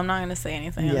like, no, I'm not going to say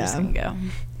anything. I'm just going to go.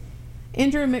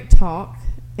 Andrew and Mick talk,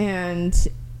 and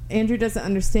Andrew doesn't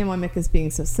understand why Mick is being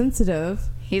so sensitive.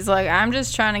 He's like, I'm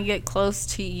just trying to get close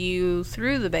to you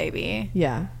through the baby.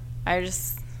 Yeah. I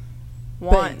just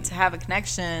want to have a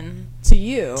connection to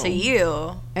you.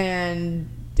 And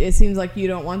it seems like you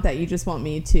don't want that. You just want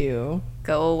me to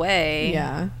go away.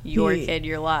 Yeah. Your kid,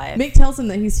 your life. Mick tells him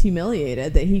that he's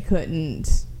humiliated, that he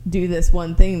couldn't do this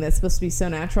one thing that's supposed to be so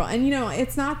natural. And,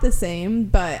 it's not the same,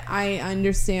 but I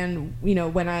understand,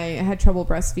 when I had trouble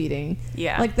breastfeeding.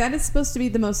 Yeah. Like, that is supposed to be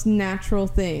the most natural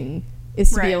thing,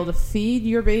 is to be able to feed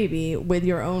your baby with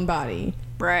your own body.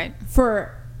 Right.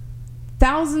 For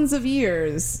thousands of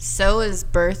years. So is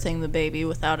birthing the baby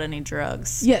without any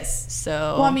drugs. Yes. So.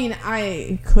 Well, I mean,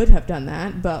 I could have done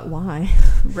that, but why?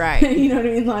 Right. You know what I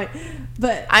mean? Like,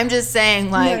 but. I'm just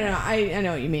saying, like. No, I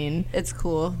know what you mean. It's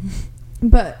cool.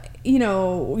 But,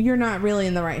 you're not really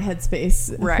in the right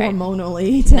headspace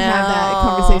hormonally to have that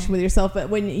conversation with yourself. But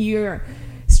when you're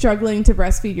struggling to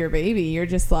breastfeed your baby, you're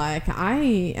just like, I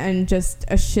am just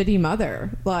a shitty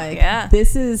mother. Like,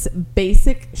 this is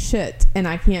basic shit, and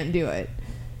I can't do it.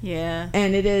 Yeah.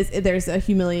 And there's a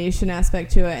humiliation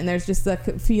aspect to it, and there's just a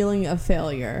feeling of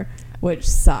failure, which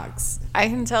sucks. I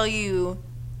can tell you,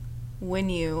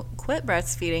 when you quit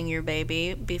breastfeeding your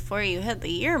baby before you hit the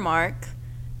year mark,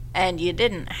 and you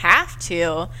didn't have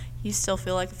to, you still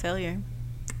feel like a failure.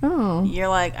 Oh. You're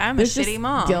like, I'm a shitty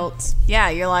mom. Guilt. Yeah,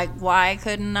 you're like, why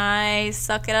couldn't I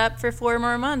suck it up for 4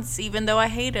 more months? Even though I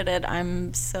hated it,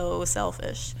 I'm so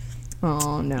selfish.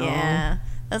 Oh, no. Yeah.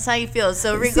 That's how you feel.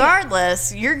 So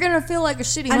regardless, you're going to feel like a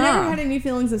shitty mom. I never had any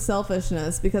feelings of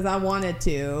selfishness because I wanted to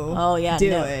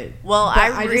do it. Well,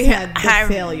 I just had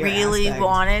the failure really aspect.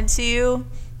 wanted to.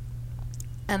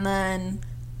 And then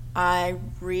I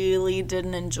really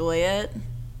didn't enjoy it.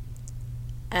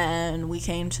 And we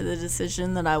came to the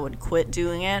decision that I would quit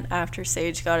doing it after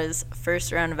Sage got his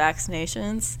first round of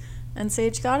vaccinations. And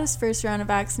Sage got his first round of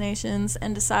vaccinations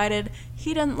and decided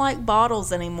he didn't like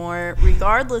bottles anymore,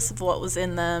 regardless of what was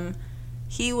in them.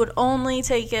 He would only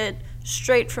take it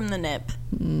straight from the nip.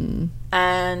 Mm.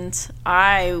 And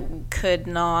I could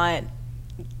not,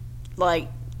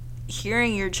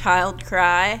 hearing your child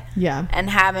cry and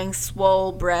having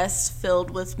swole breasts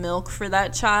filled with milk for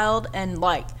that child and,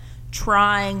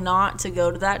 trying not to go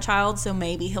to that child so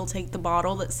maybe he'll take the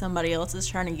bottle that somebody else is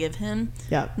trying to give him.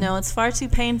 Yep. No, it's far too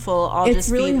painful. I'll just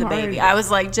feed the baby. I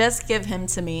was like, just give him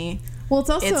to me. Well, it's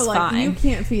also fine. You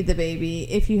can't feed the baby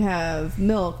if you have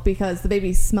milk because the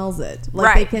baby smells it.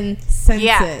 They can sense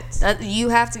it. You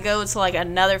have to go to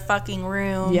another fucking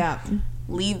room. Yeah.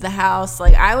 Leave the house.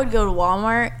 I would go to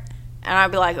Walmart and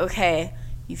I'd be like, okay,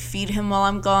 you feed him while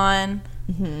I'm gone.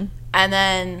 Mm-hmm. And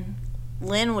then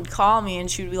Lynn would call me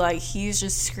and she would be like, he's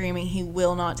just screaming, he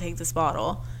will not take this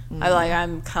bottle. Mm.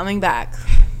 I'm coming back.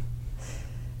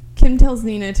 Kim tells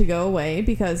Nina to go away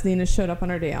because Nina showed up on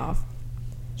her day off.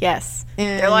 Yes.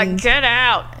 And they're like, get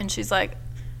out. And she's like,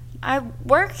 I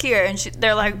work here. And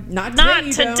they're like, not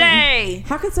today.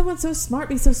 How could someone so smart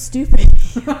be so stupid?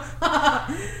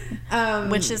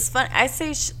 Which is fun. I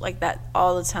say like that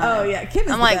all the time. Oh, yeah. Kim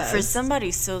is I'm the like, best. for somebody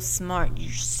so smart,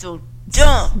 you're so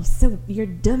dumb. You're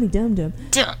dummy dumb.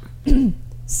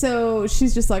 So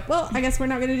she's just like, well, I guess we're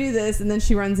not going to do this. And then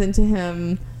she runs into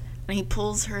him. And he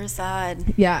pulls her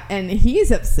aside. Yeah, and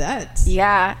he's upset.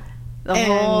 Yeah. The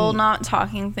whole not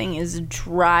talking thing is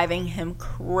driving him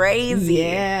crazy.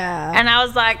 Yeah. And I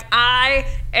was like, I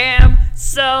am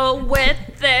so with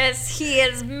this. He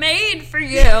is made for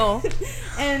you.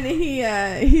 And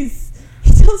he's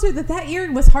tells her that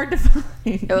earring was hard to find.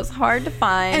 It was hard to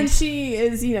find. And she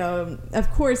is,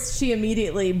 of course, she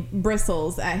immediately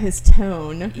bristles at his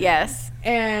tone. Yes.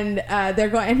 And they're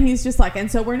going, and he's just like,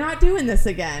 and so we're not doing this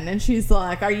again. And she's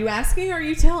like, are you asking or are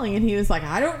you telling? And he was like,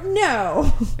 I don't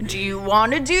know. Do you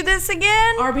want to do this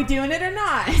again? Are we doing it or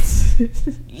not?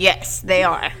 Yes, they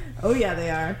are. Oh, yeah, they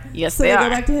are. Yes, so they are. So they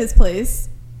go back to his place,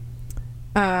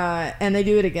 and they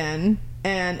do it again,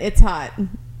 and it's hot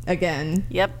again.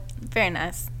 Yep, very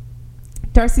nice.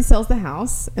 Darcy sells the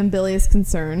house, and Billy is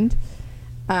concerned.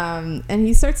 And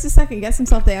he starts to second guess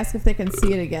himself. They ask if they can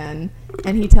see it again,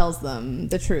 and he tells them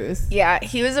the truth. Yeah,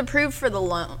 he was approved for the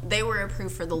loan. They were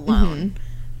approved for the loan.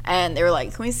 And they were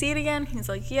like, can we see it again? He's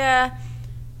like, yeah.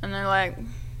 And they're like,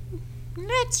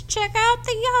 let's check out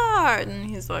the yard. And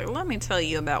he's like, let me tell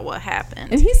you about what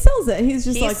happened. And he sells it. He's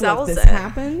just like, look, this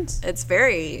happened. It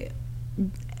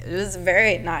was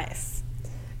very nice.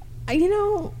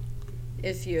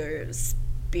 If you're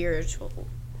spiritual.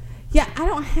 Yeah, I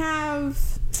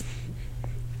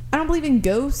don't believe in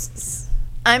ghosts.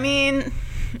 I mean,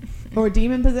 or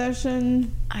demon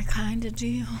possession. I kind of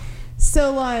do.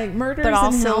 So, like, murders in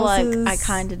houses. But also, I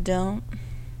kind of don't.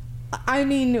 I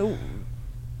mean,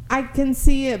 I can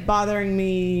see it bothering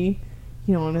me,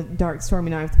 on a dark,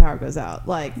 stormy night if the power goes out.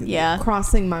 Like,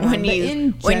 crossing my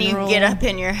mind. When you get up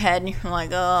in your head and you're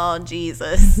like, oh,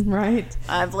 Jesus. Right.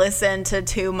 I've listened to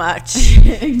too much.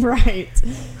 Right.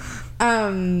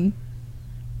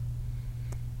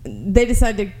 They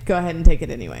decide to go ahead and take it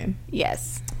anyway.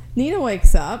 Yes. Nina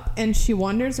wakes up and she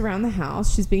wanders around the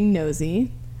house. She's being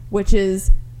nosy, which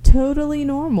is totally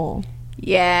normal.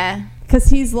 Yeah.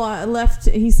 Because he's left,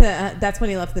 he said that's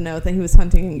when he left the note that he was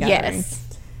hunting and gathering. Yes.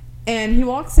 And he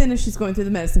walks in and she's going through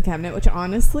the medicine cabinet, which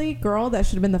honestly, girl, that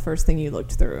should have been the first thing you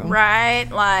looked through. Right?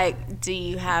 Like, do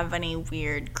you have any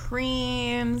weird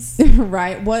creams?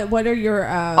 Right. What are your...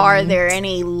 are there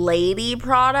any lady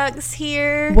products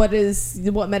here? What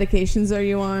medications are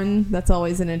you on? That's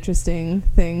always an interesting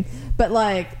thing. But,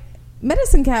 like,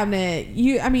 medicine cabinet,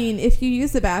 if you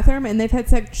use the bathroom, and they've had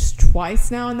sex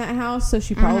twice now in that house, so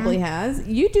she probably has,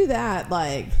 you do that,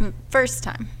 like... First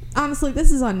time. Honestly,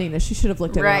 this is on Nina. She should have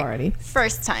looked at it already.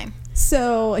 First time.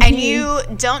 So you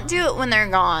don't do it when they're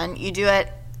gone. You do it,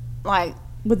 like...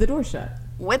 with the door shut.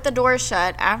 With the door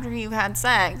shut after you've had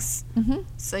sex.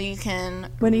 So you can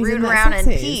root around in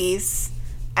peace.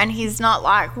 And he's not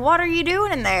like, what are you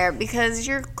doing in there? Because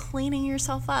you're cleaning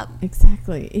yourself up.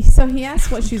 Exactly. So he asks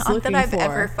what she's looking for. Not that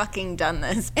I've ever fucking done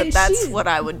this, but that's what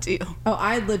I would do. Oh,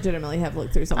 I legitimately have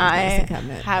looked through someone's medicine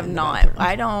cabinet. I have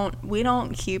not. We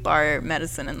don't keep our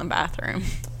medicine in the bathroom.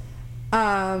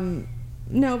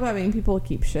 No, but people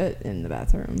keep shit in the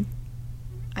bathroom.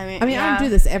 I yeah. don't do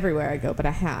this everywhere I go, but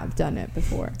I have done it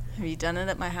before. Have you done it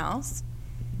at my house?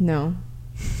 No.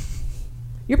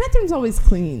 Your bathroom's always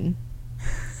clean.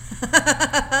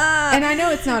 And I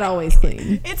know it's not always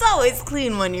clean. It's always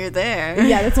clean when you're there.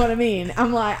 Yeah, that's what I mean.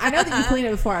 I'm like, I know that you clean it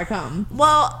before I come.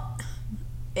 Well,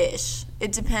 ish.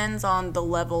 It depends on the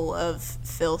level of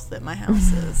filth that my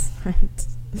house is. Right.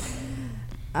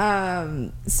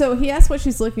 So he asks what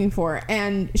she's looking for,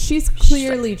 and she's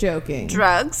clearly joking.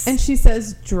 Drugs. And she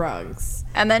says drugs.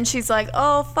 And then she's like,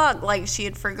 oh, fuck. Like, she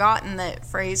had forgotten that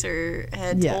Fraser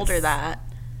had told her that.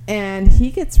 And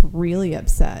he gets really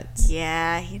upset.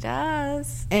 Yeah, he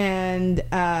does. And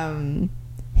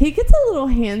he gets a little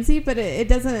handsy, but it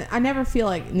doesn't... I never feel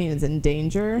like Nina's in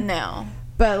danger. No.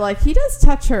 But, like, he does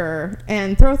touch her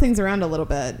and throw things around a little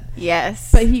bit.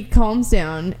 Yes. But he calms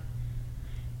down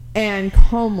and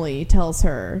calmly tells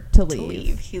her to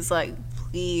leave. He's like,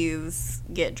 please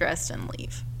get dressed and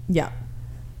leave. Yeah.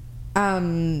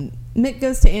 Mick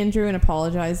goes to Andrew and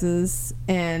apologizes,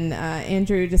 and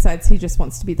Andrew decides he just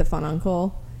wants to be the fun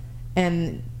uncle,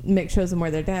 and Mick shows him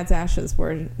where their dad's ashes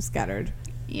were scattered.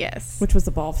 Yes. Which was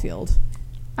the ball field.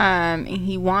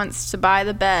 He wants to buy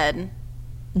the bed,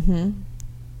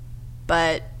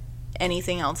 but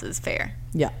anything else is fair.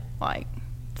 Yeah. Like,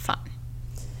 fine.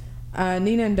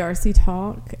 Nina and Darcy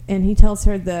talk, and he tells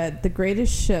her that the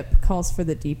greatest ship calls for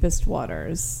the deepest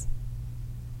waters.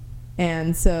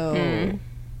 And so...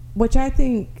 which I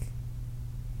think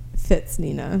fits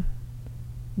Nina.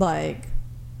 Like,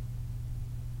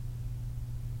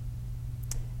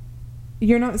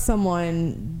 you're not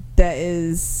someone that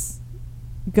is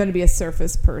going to be a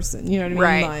surface person. You know what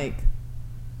I mean? Right.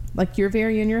 Like you're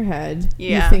very in your head.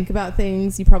 Yeah. You think about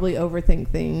things. You probably overthink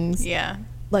things. Yeah.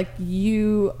 Like,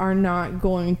 you are not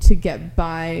going to get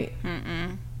by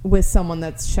with someone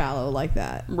that's shallow like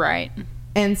that. Right.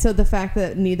 And so the fact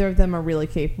that neither of them are really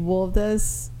capable of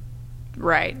this...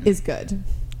 Right. is good.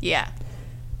 Yeah.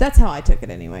 That's how I took it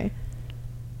anyway.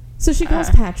 So she calls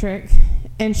Patrick,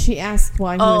 and she asks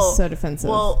why he was so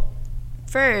defensive. Well,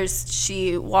 first,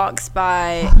 she walks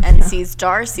by and sees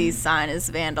Darcy's sign is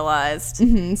vandalized.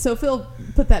 Mm-hmm. So Phil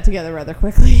put that together rather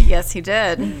quickly. Yes, he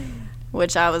did.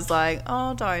 Which I was like,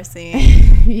 oh, Darcy.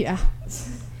 Yeah.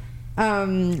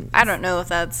 I don't know if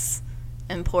that's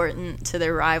important to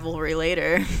their rivalry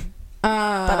later. But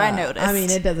I noticed. I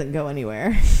mean, it doesn't go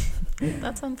anywhere.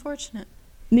 That's unfortunate.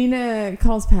 Nina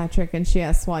calls Patrick and she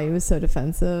asks why he was so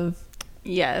defensive.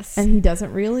 Yes. And he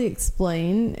doesn't really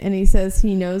explain. And he says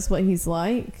he knows what he's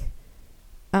like.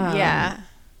 Yeah.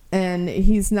 And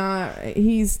he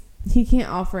can't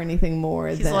offer anything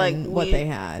more than like, what they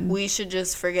had. We should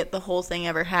just forget the whole thing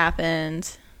ever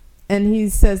happened. And he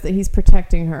says that he's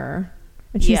protecting her.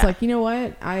 And she's like, you know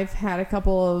what? I've had a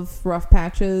couple of rough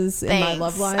patches in my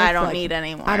love life. I don't need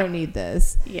any more. I don't need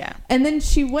this. Yeah. And then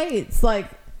she waits. Like,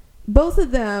 both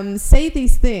of them say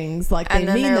these things like they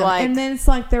mean them. And then it's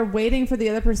like they're waiting for the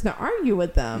other person to argue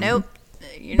with them. Nope.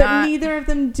 But neither of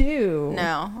them do.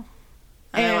 No.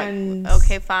 And like,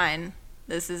 okay, fine.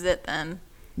 This is it then.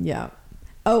 Yeah.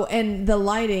 Oh, and the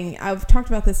lighting. I've talked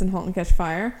about this in *Halt and Catch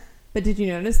Fire*. But did you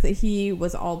notice that he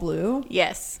was all blue?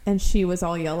 Yes. And she was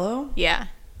all yellow? Yeah.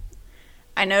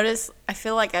 I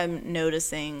feel like I'm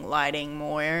noticing lighting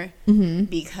more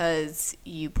because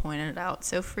you pointed it out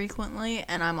so frequently.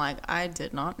 And I'm like, I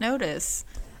did not notice.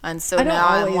 And so now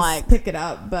I'm like, pick it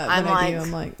up, but when I do,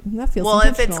 I'm like, that feels well,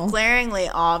 if it's glaringly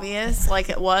obvious, like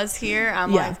it was here,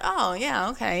 I'm like, oh, yeah,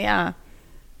 okay, yeah.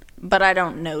 But I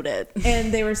don't note it.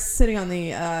 And they were sitting on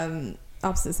the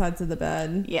opposite sides of the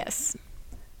bed. Yes.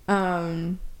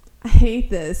 I hate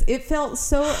this. It felt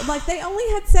so like they only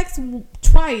had sex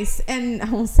twice, and I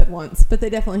almost said once, but they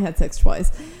definitely had sex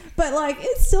twice. But like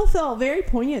it still felt very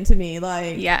poignant to me.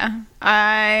 Like, yeah,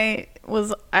 I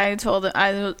told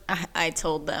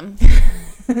them.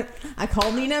 I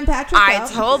called Nina and Patrick. I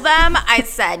told them. I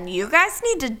said, you guys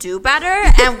need to do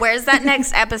better. And where's that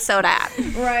next episode at?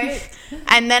 Right.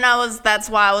 And then that's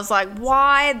why I was like,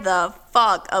 why the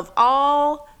fuck of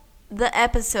all the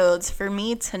episodes for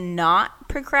me to not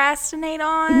procrastinate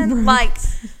on? Right. Like,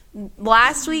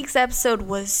 last week's episode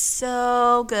was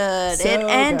so good. It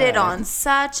ended on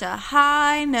such a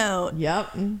high note.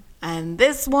 Yep. And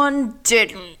this one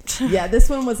didn't. Yeah, this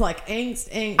one was like angst,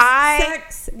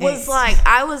 sex.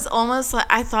 I was almost like,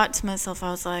 I thought to myself,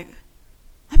 I was like,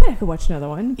 I bet I could watch another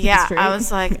one. Yeah, I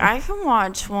was like, I can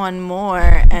watch one more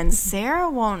and Sarah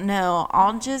won't know.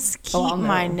 I'll just keep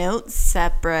my notes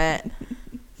separate.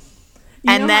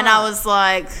 And then I was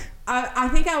like, I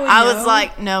think I would know. I was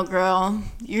like, no, girl,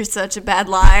 you're such a bad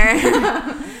liar.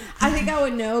 I think I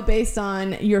would know based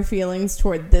on your feelings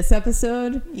toward this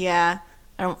episode. Yeah.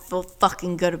 I don't feel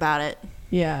fucking good about it.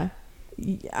 Yeah.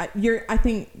 I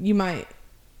think you might.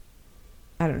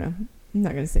 I don't know. I'm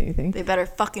not going to say anything. They better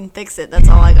fucking fix it. That's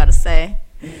all I got to say.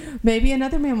 Maybe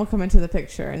another man will come into the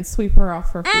picture and sweep her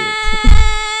off her feet.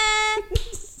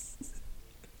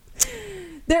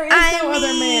 There is no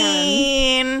other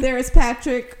man. There is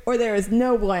Patrick or there is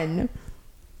no one.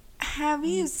 Have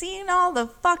you seen all the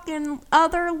fucking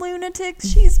other lunatics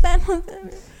she's been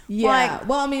with? Yeah. Like,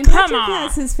 well, I mean, Patrick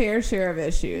has his fair share of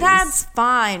issues. That's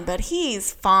fine, but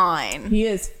he's fine. He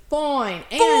is fine.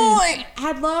 And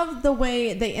I love the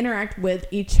way they interact with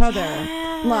each other.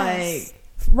 Yes. Like,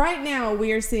 right now,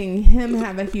 we are seeing him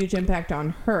have a huge impact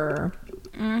on her.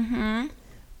 Mm-hmm.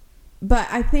 But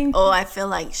I think... Oh, I feel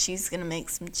like she's going to make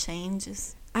some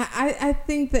changes. I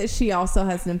think that she also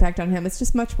has an impact on him. It's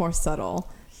just much more subtle.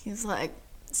 He's like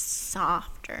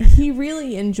softer. He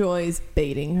really enjoys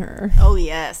baiting her. Oh,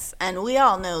 yes. And we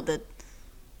all know that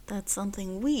that's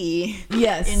something we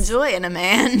enjoy in a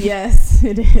man. Yes,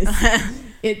 it is.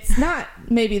 It's not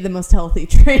maybe the most healthy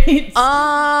trait.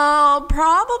 Oh,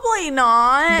 probably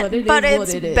not. But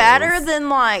it's better than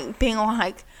like being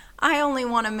like, I only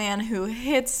want a man who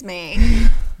hits me.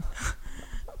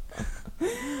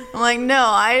 I'm like, no,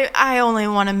 I only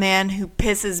want a man who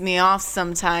pisses me off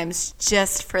sometimes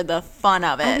just for the fun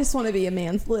of it. I just want to be a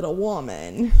man's little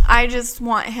woman. I just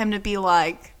want him to be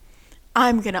like,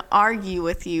 I'm going to argue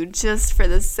with you just for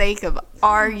the sake of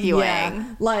arguing.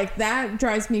 Yeah, like that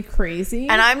drives me crazy.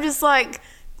 And I'm just like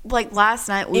last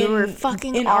night we were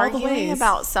fucking arguing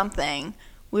about something.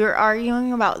 We were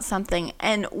arguing about something,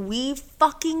 and we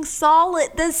fucking saw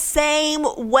it the same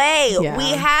way. Yeah.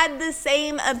 We had the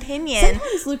same opinion,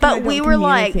 but we were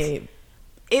like,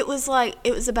 it was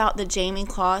about the Jamie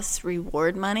Kloss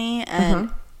reward money, and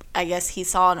I guess he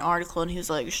saw an article, and he was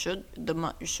like, should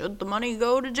the money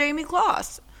go to Jamie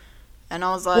Kloss? And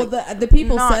I was like, well, the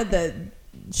people said that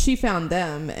she found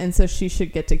them, and so she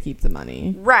should get to keep the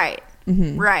money. Right,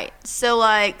 right. So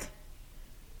like,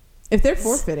 If they're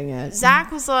forfeiting it.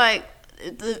 Zach was like,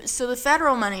 so the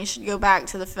federal money should go back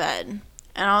to the Fed.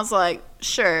 And I was like,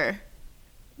 sure.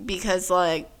 Because,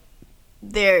 like,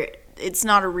 it's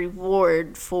not a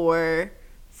reward for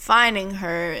finding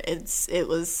her. It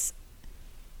was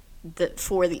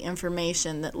for the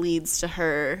information that leads to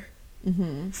her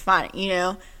finding, you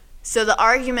know. So the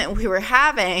argument we were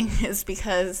having is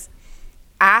because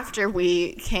after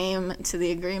we came to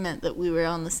the agreement that we were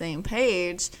on the same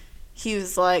page, he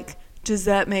was like, does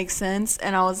that make sense?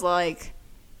 And I was like,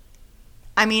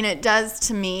 I mean, it does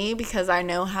to me because I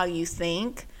know how you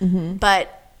think,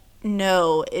 but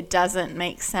no, it doesn't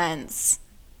make sense.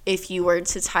 If you were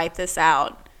to type this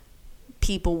out,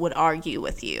 people would argue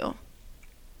with you.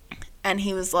 And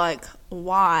he was like,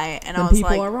 why? And I was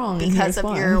people like, are wrong, because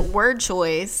of your word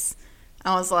choice.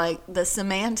 I was like, the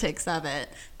semantics of it.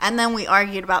 And then we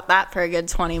argued about that for a good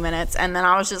 20 minutes. And then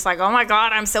I was just like, oh my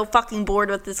God, I'm so fucking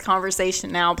bored with this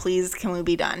conversation now. Please, can we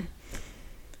be done?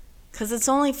 Because it's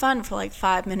only fun for like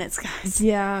 5 minutes, guys.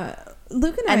 Yeah.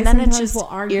 Luke and I sometimes will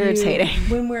argue irritating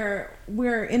when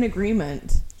we're in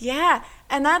agreement. Yeah.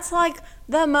 And that's like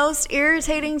the most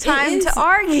irritating time to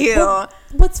argue.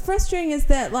 What's frustrating is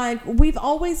that, like, we've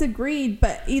always agreed,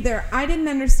 but either I didn't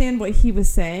understand what he was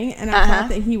saying and I thought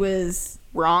that he was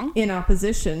wrong in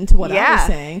opposition to what I was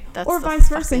saying, or vice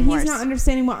versa. He's not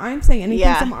understanding what I'm saying and he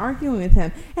thinks I'm arguing with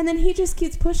him, and then he just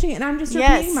keeps pushing it and I'm just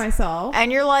repeating myself.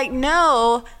 And you're like,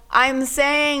 no, I'm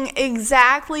saying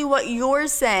exactly what you're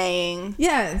saying.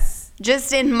 Yes.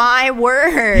 Just in my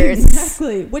words.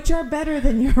 Exactly. Which are better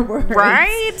than your words.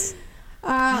 Right?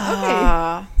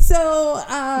 Okay. So,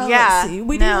 let's see.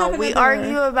 We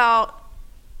argue about...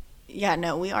 Yeah,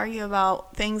 no, we argue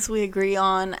about things we agree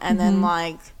on and then,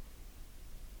 like...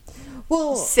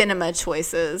 Well, cinema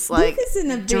choices, like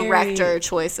director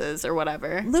choices or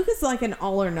whatever. Luke is like an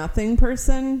all or nothing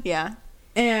person. Yeah.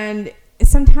 And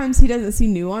sometimes he doesn't see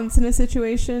nuance in a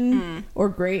situation or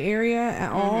gray area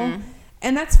at all.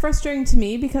 And that's frustrating to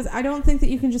me because I don't think that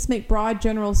you can just make broad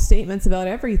general statements about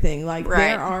everything. Like,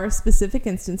 there are specific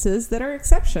instances that are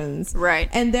exceptions. Right.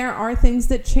 And there are things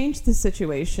that change the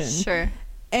situation. Sure.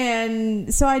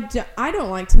 And so I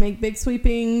don't like to make big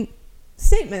sweeping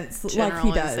statements like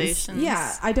he does.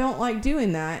 Yeah, I don't like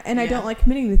doing that. And I don't like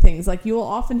committing to things. Like, you will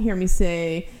often hear me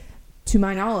say, to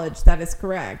my knowledge, that is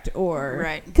correct. Or,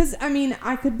 right. Because, I mean,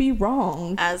 I could be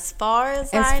wrong. As far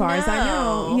as I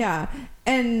know. Yeah.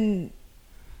 And,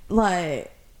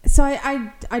 like, so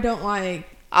I don't like...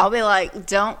 I'll be like,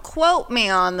 don't quote me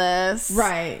on this.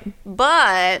 Right.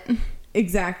 But...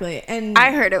 Exactly. And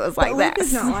I heard it was like that. Luke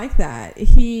is not like that.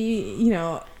 He, you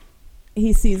know,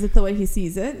 he sees it the way he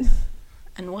sees it.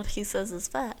 And what he says is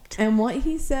fact. And what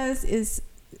he says is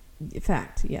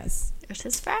fact, yes. It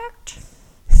is fact.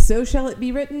 So shall it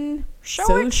be written.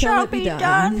 So it shall be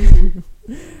done.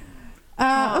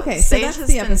 Okay, so Sage that's has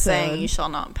the been episode. saying you shall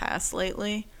not pass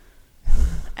lately.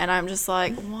 And I'm just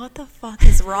like, what the fuck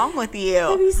is wrong with you?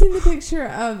 Have you seen the picture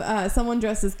of someone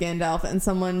dressed as Gandalf and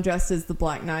someone dressed as the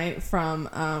Black Knight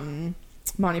from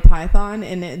Monty Python,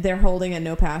 and they're holding a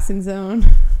no passing zone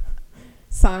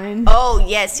sign? Oh,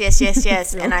 yes.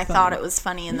 Really and I thought it was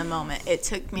funny in the moment. It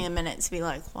took me a minute to be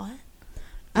like, what?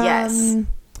 Yes.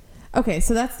 Okay,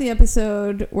 so that's the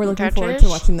episode. We're looking forward to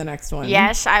watching the next one.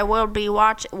 Yes, I will be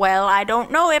watching. Well, I don't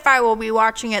know if I will be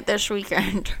watching it this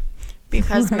weekend.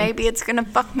 Because maybe it's going to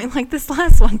fuck me like this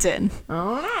last one did.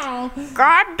 Oh, no.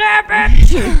 God damn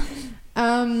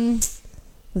it.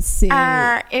 Let's see.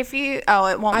 If you... Oh,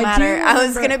 it won't matter. I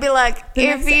was going to be like,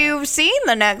 if you've seen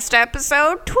the next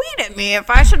episode, tweet at me if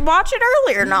I should watch it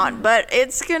early or not. But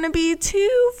it's going to be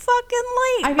too fucking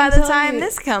late by the time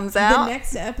this comes out. The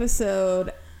next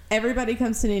episode... Everybody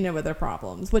comes to Nina with their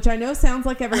problems, which I know sounds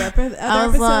like every other episode,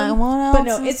 like, but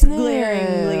no, it's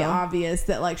glaringly obvious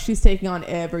that, like, she's taking on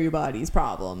everybody's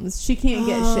problems. She can't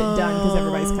get shit done because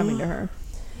everybody's coming to her.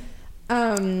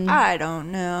 I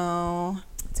don't know.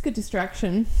 It's a good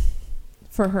distraction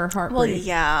for her heartbreak. Well,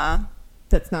 yeah.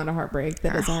 That's not a heartbreak.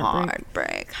 That is a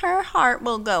heartbreak. Her heart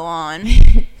will go on.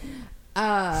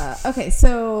 Okay,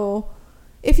 so...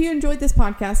 If you enjoyed this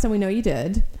podcast, and we know you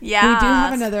did, we do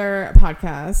have another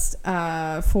podcast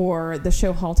for the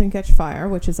show *Halt and Catch Fire*,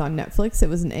 which is on Netflix. It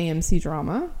was an AMC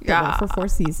drama that went for 4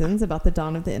 seasons about the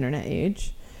dawn of the internet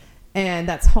age. And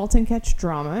that's *Halt and Catch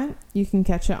Drama*. You can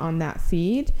catch it on that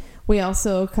feed. We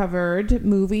also covered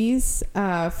movies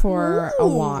for a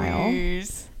while.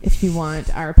 If you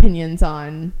want our opinions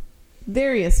on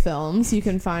various films, you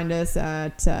can find us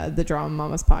at the Drama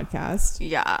Mamas podcast.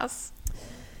 Yes.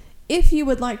 If you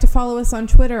would like to follow us on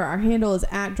Twitter, our handle is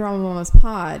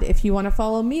 @DramaMamasPod. If you want to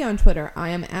follow me on Twitter, I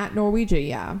am @Norwegia.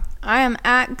 Yeah. I am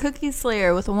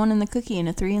 @Cookie_Slayer with a 1 in the cookie and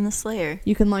a 3 in the Slayer.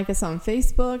 You can like us on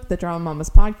Facebook, the Drama Mamas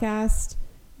Podcast.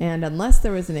 And unless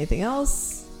there was anything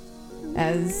else,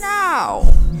 as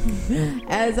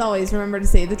always, remember to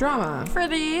save the drama for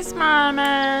these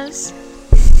mamas.